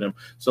looking out for them.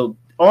 So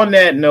on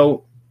that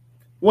note,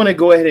 I want to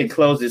go ahead and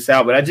close this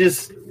out, but I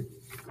just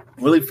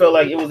really felt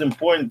like it was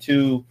important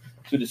to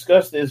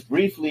discuss this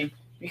briefly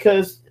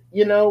because,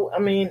 you know, I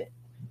mean,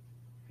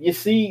 you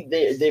see,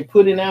 they're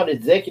putting out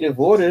executive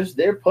orders.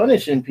 They're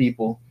punishing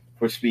people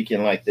for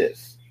speaking like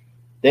this.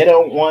 They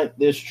don't want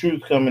this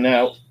truth coming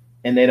out.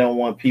 And they don't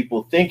want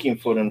people thinking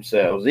for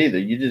themselves either.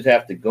 You just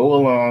have to go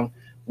along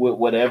with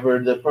whatever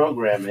the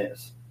program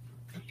is.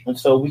 And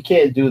so we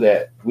can't do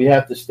that. We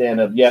have to stand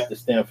up. You have to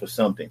stand for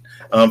something.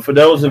 For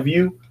those of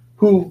you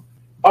who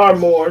are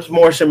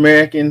Moorish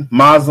American,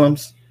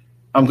 Muslims,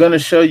 I'm going to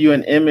show you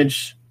an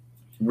image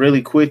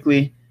really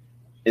quickly.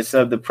 It's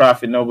of the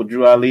Prophet Noble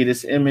Drew Ali.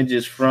 This image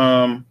is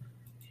from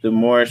the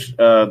Moorish,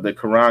 the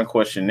Quran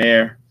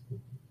questionnaire.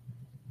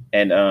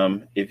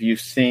 And if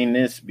you've seen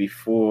this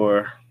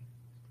before,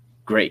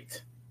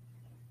 great.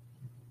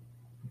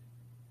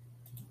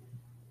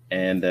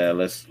 And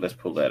let's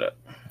pull that up.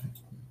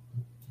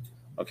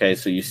 Okay,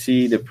 so you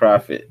see the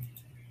Prophet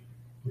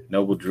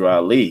Noble Drew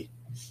Ali,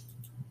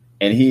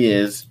 and he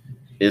is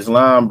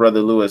Islam,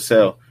 Brother Louis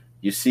L.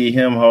 You see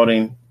him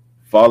holding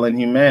fallen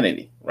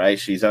humanity, right?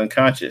 She's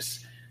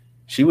unconscious.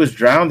 She was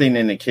drowning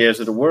in the cares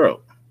of the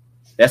world.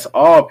 That's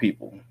all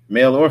people,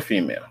 male or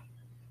female,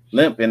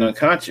 limp and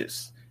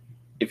unconscious.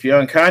 If you're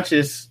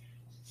unconscious,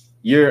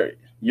 you're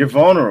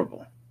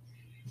vulnerable.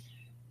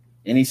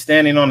 And he's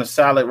standing on a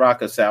solid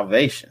rock of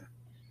salvation.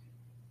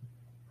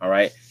 All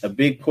right. A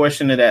big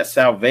portion of that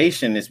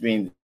salvation is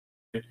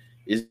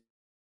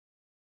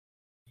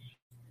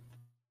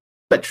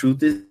but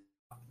truth is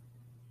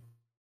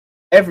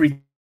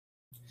everything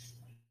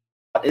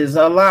is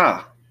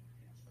Allah.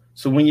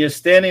 So when you're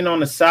standing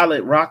on a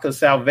solid rock of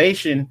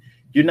salvation,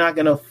 you're not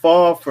going to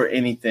fall for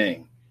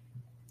anything.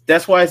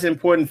 That's why it's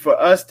important for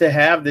us to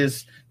have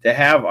this, to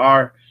have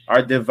our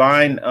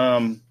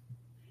divine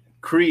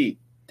creed,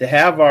 to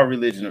have our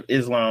religion of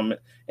Islam,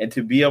 and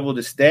to be able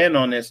to stand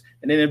on this,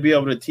 and then to be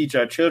able to teach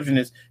our children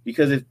this,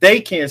 because if they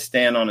can't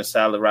stand on a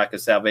solid rock of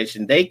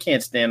salvation, they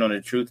can't stand on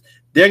the truth,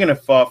 they're going to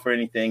fall for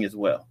anything as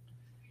well.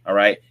 All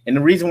right. And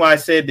the reason why I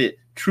said that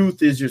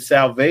truth is your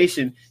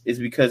salvation is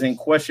because in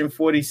question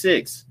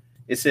 46,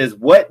 it says,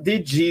 what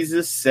did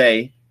Jesus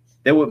say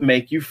that would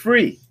make you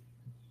free?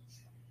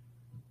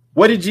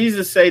 What did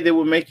Jesus say that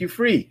would make you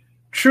free?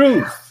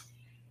 Truth.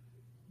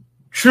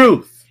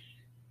 Truth.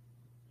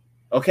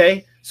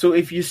 Okay. So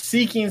if you're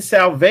seeking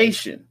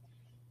salvation,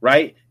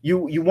 right,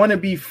 you want to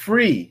be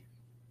free,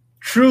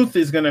 truth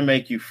is going to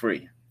make you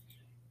free.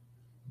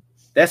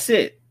 That's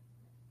it.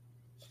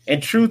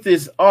 And truth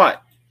is art.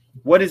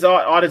 What is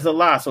art? Art is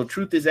Allah. So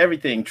truth is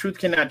everything. Truth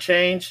cannot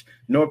change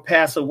nor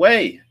pass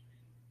away.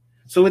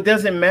 So it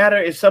doesn't matter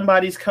if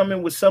somebody's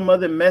coming with some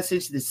other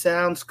message that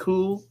sounds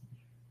cool,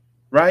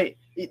 right?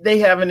 They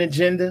have an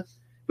agenda.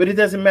 But it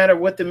doesn't matter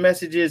what the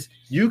message is.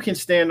 You can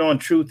stand on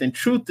truth, and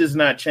truth does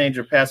not change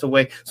or pass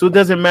away. So it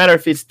doesn't matter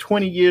if it's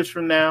 20 years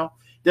from now.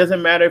 It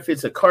doesn't matter if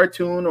it's a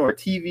cartoon or a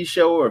TV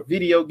show or a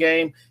video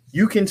game.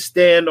 You can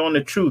stand on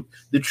the truth.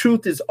 The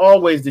truth is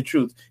always the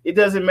truth. It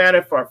doesn't matter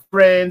if our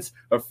friends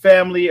or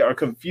family are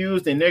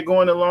confused and they're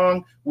going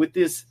along with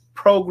this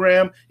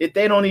program. If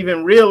they don't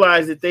even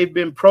realize that they've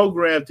been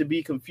programmed to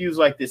be confused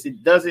like this,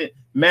 it doesn't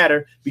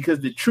matter, because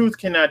the truth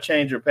cannot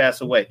change or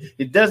pass away.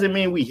 It doesn't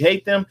mean we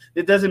hate them.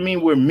 It doesn't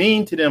mean we're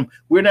mean to them.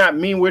 We're not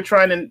mean. We're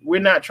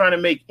not trying to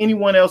make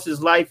anyone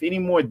else's life any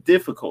more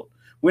difficult.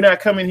 We're not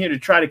coming here to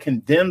try to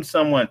condemn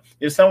someone.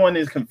 If someone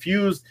is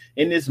confused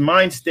in this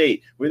mind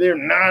state where they're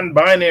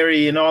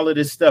non-binary and all of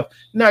this stuff,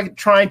 not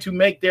trying to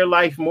make their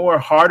life more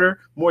harder,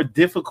 more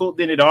difficult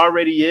than it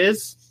already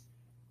is.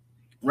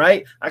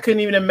 Right? I couldn't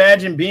even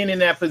imagine being in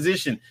that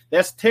position.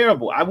 That's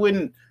terrible. I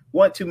wouldn't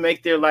want to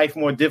make their life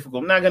more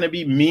difficult. I'm not going to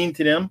be mean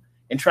to them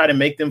and try to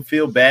make them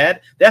feel bad.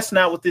 That's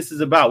not what this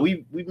is about.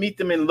 We meet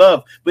them in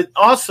love, but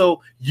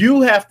also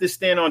you have to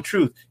stand on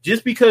truth.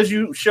 Just because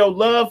you show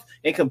love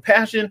and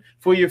compassion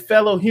for your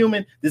fellow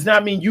human does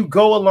not mean you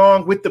go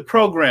along with the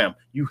program.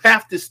 You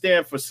have to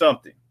stand for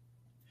something.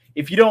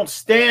 If you don't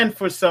stand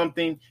for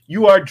something,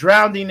 you are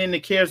drowning in the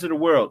cares of the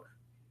world.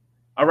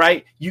 All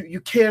right. You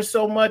care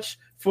so much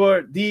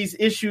for these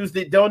issues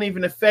that don't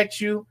even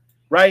affect you.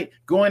 Right.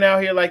 Going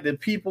out here like the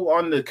people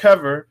on the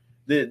cover,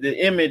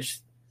 the image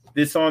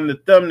that's on the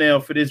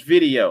thumbnail for this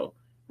video.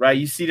 Right.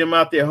 You see them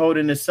out there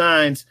holding the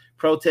signs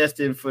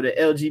protesting for the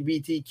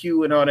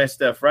LGBTQ and all that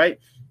stuff. Right.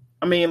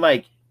 I mean,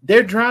 like,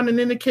 they're drowning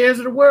in the cares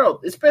of the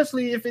world,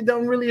 especially if it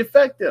don't really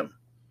affect them.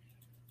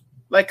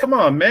 Like, come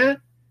on, man.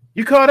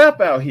 You caught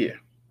up out here.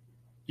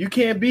 You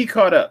can't be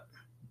caught up.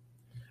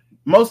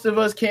 Most of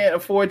us can't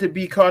afford to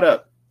be caught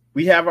up.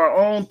 We have our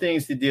own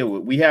things to deal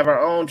with. We have our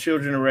own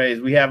children to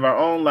raise. We have our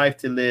own life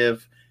to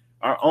live,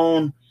 our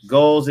own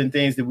goals and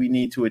things that we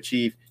need to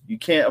achieve. You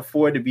can't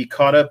afford to be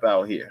caught up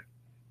out here,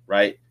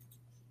 right?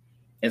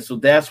 And so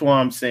that's what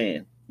I'm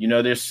saying. You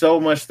know, there's so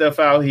much stuff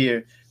out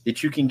here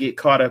that you can get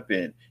caught up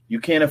in. You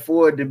can't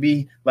afford to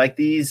be like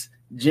these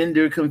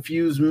gender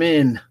confused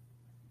men.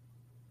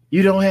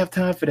 You don't have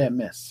time for that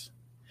mess.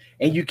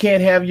 And you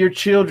can't have your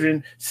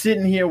children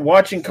sitting here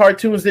watching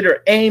cartoons that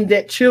are aimed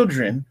at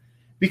children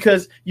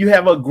because you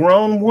have a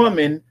grown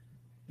woman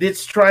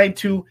that's trying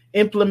to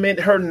implement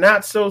her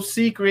not so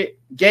secret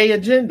gay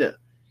agenda.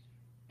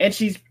 And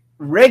she's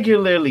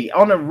regularly,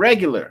 on a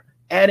regular,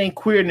 adding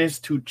queerness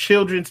to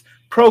children's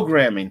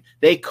programming.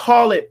 They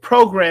call it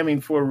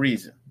programming for a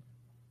reason.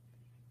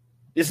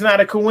 It's not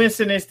a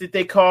coincidence that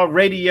they call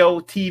radio,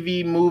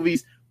 TV,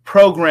 movies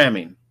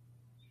programming.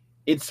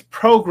 It's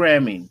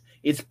programming.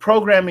 It's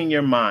programming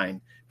your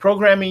mind,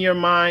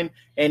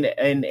 and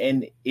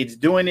it's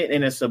doing it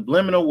in a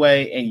subliminal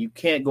way, and you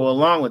can't go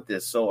along with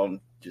this. So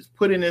I'm just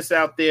putting this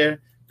out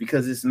there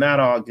because it's not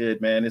all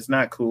good, man. It's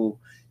not cool.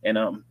 And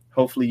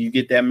hopefully you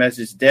get that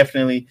message.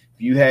 Definitely,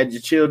 if you had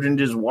your children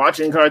just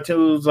watching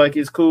cartoons like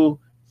it's cool,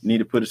 you need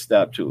to put a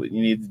stop to it.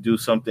 You need to do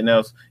something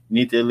else. You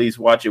need to at least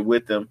watch it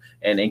with them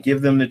and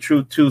give them the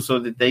truth too, so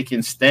that they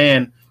can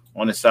stand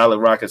on the solid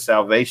rock of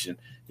salvation.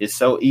 It's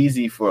so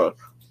easy for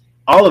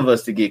all of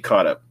us to get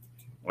caught up.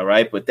 All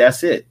right. But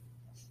that's it.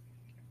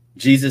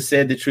 Jesus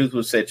said the truth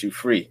will set you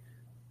free.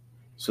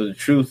 So the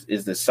truth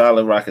is the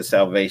solid rock of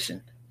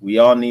salvation. We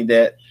all need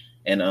that.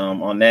 And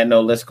on that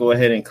note, let's go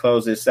ahead and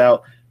close this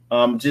out.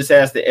 Just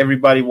ask that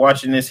everybody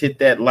watching this hit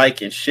that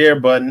like and share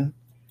button.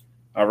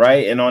 All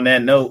right. And on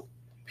that note,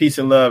 peace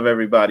and love,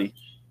 everybody.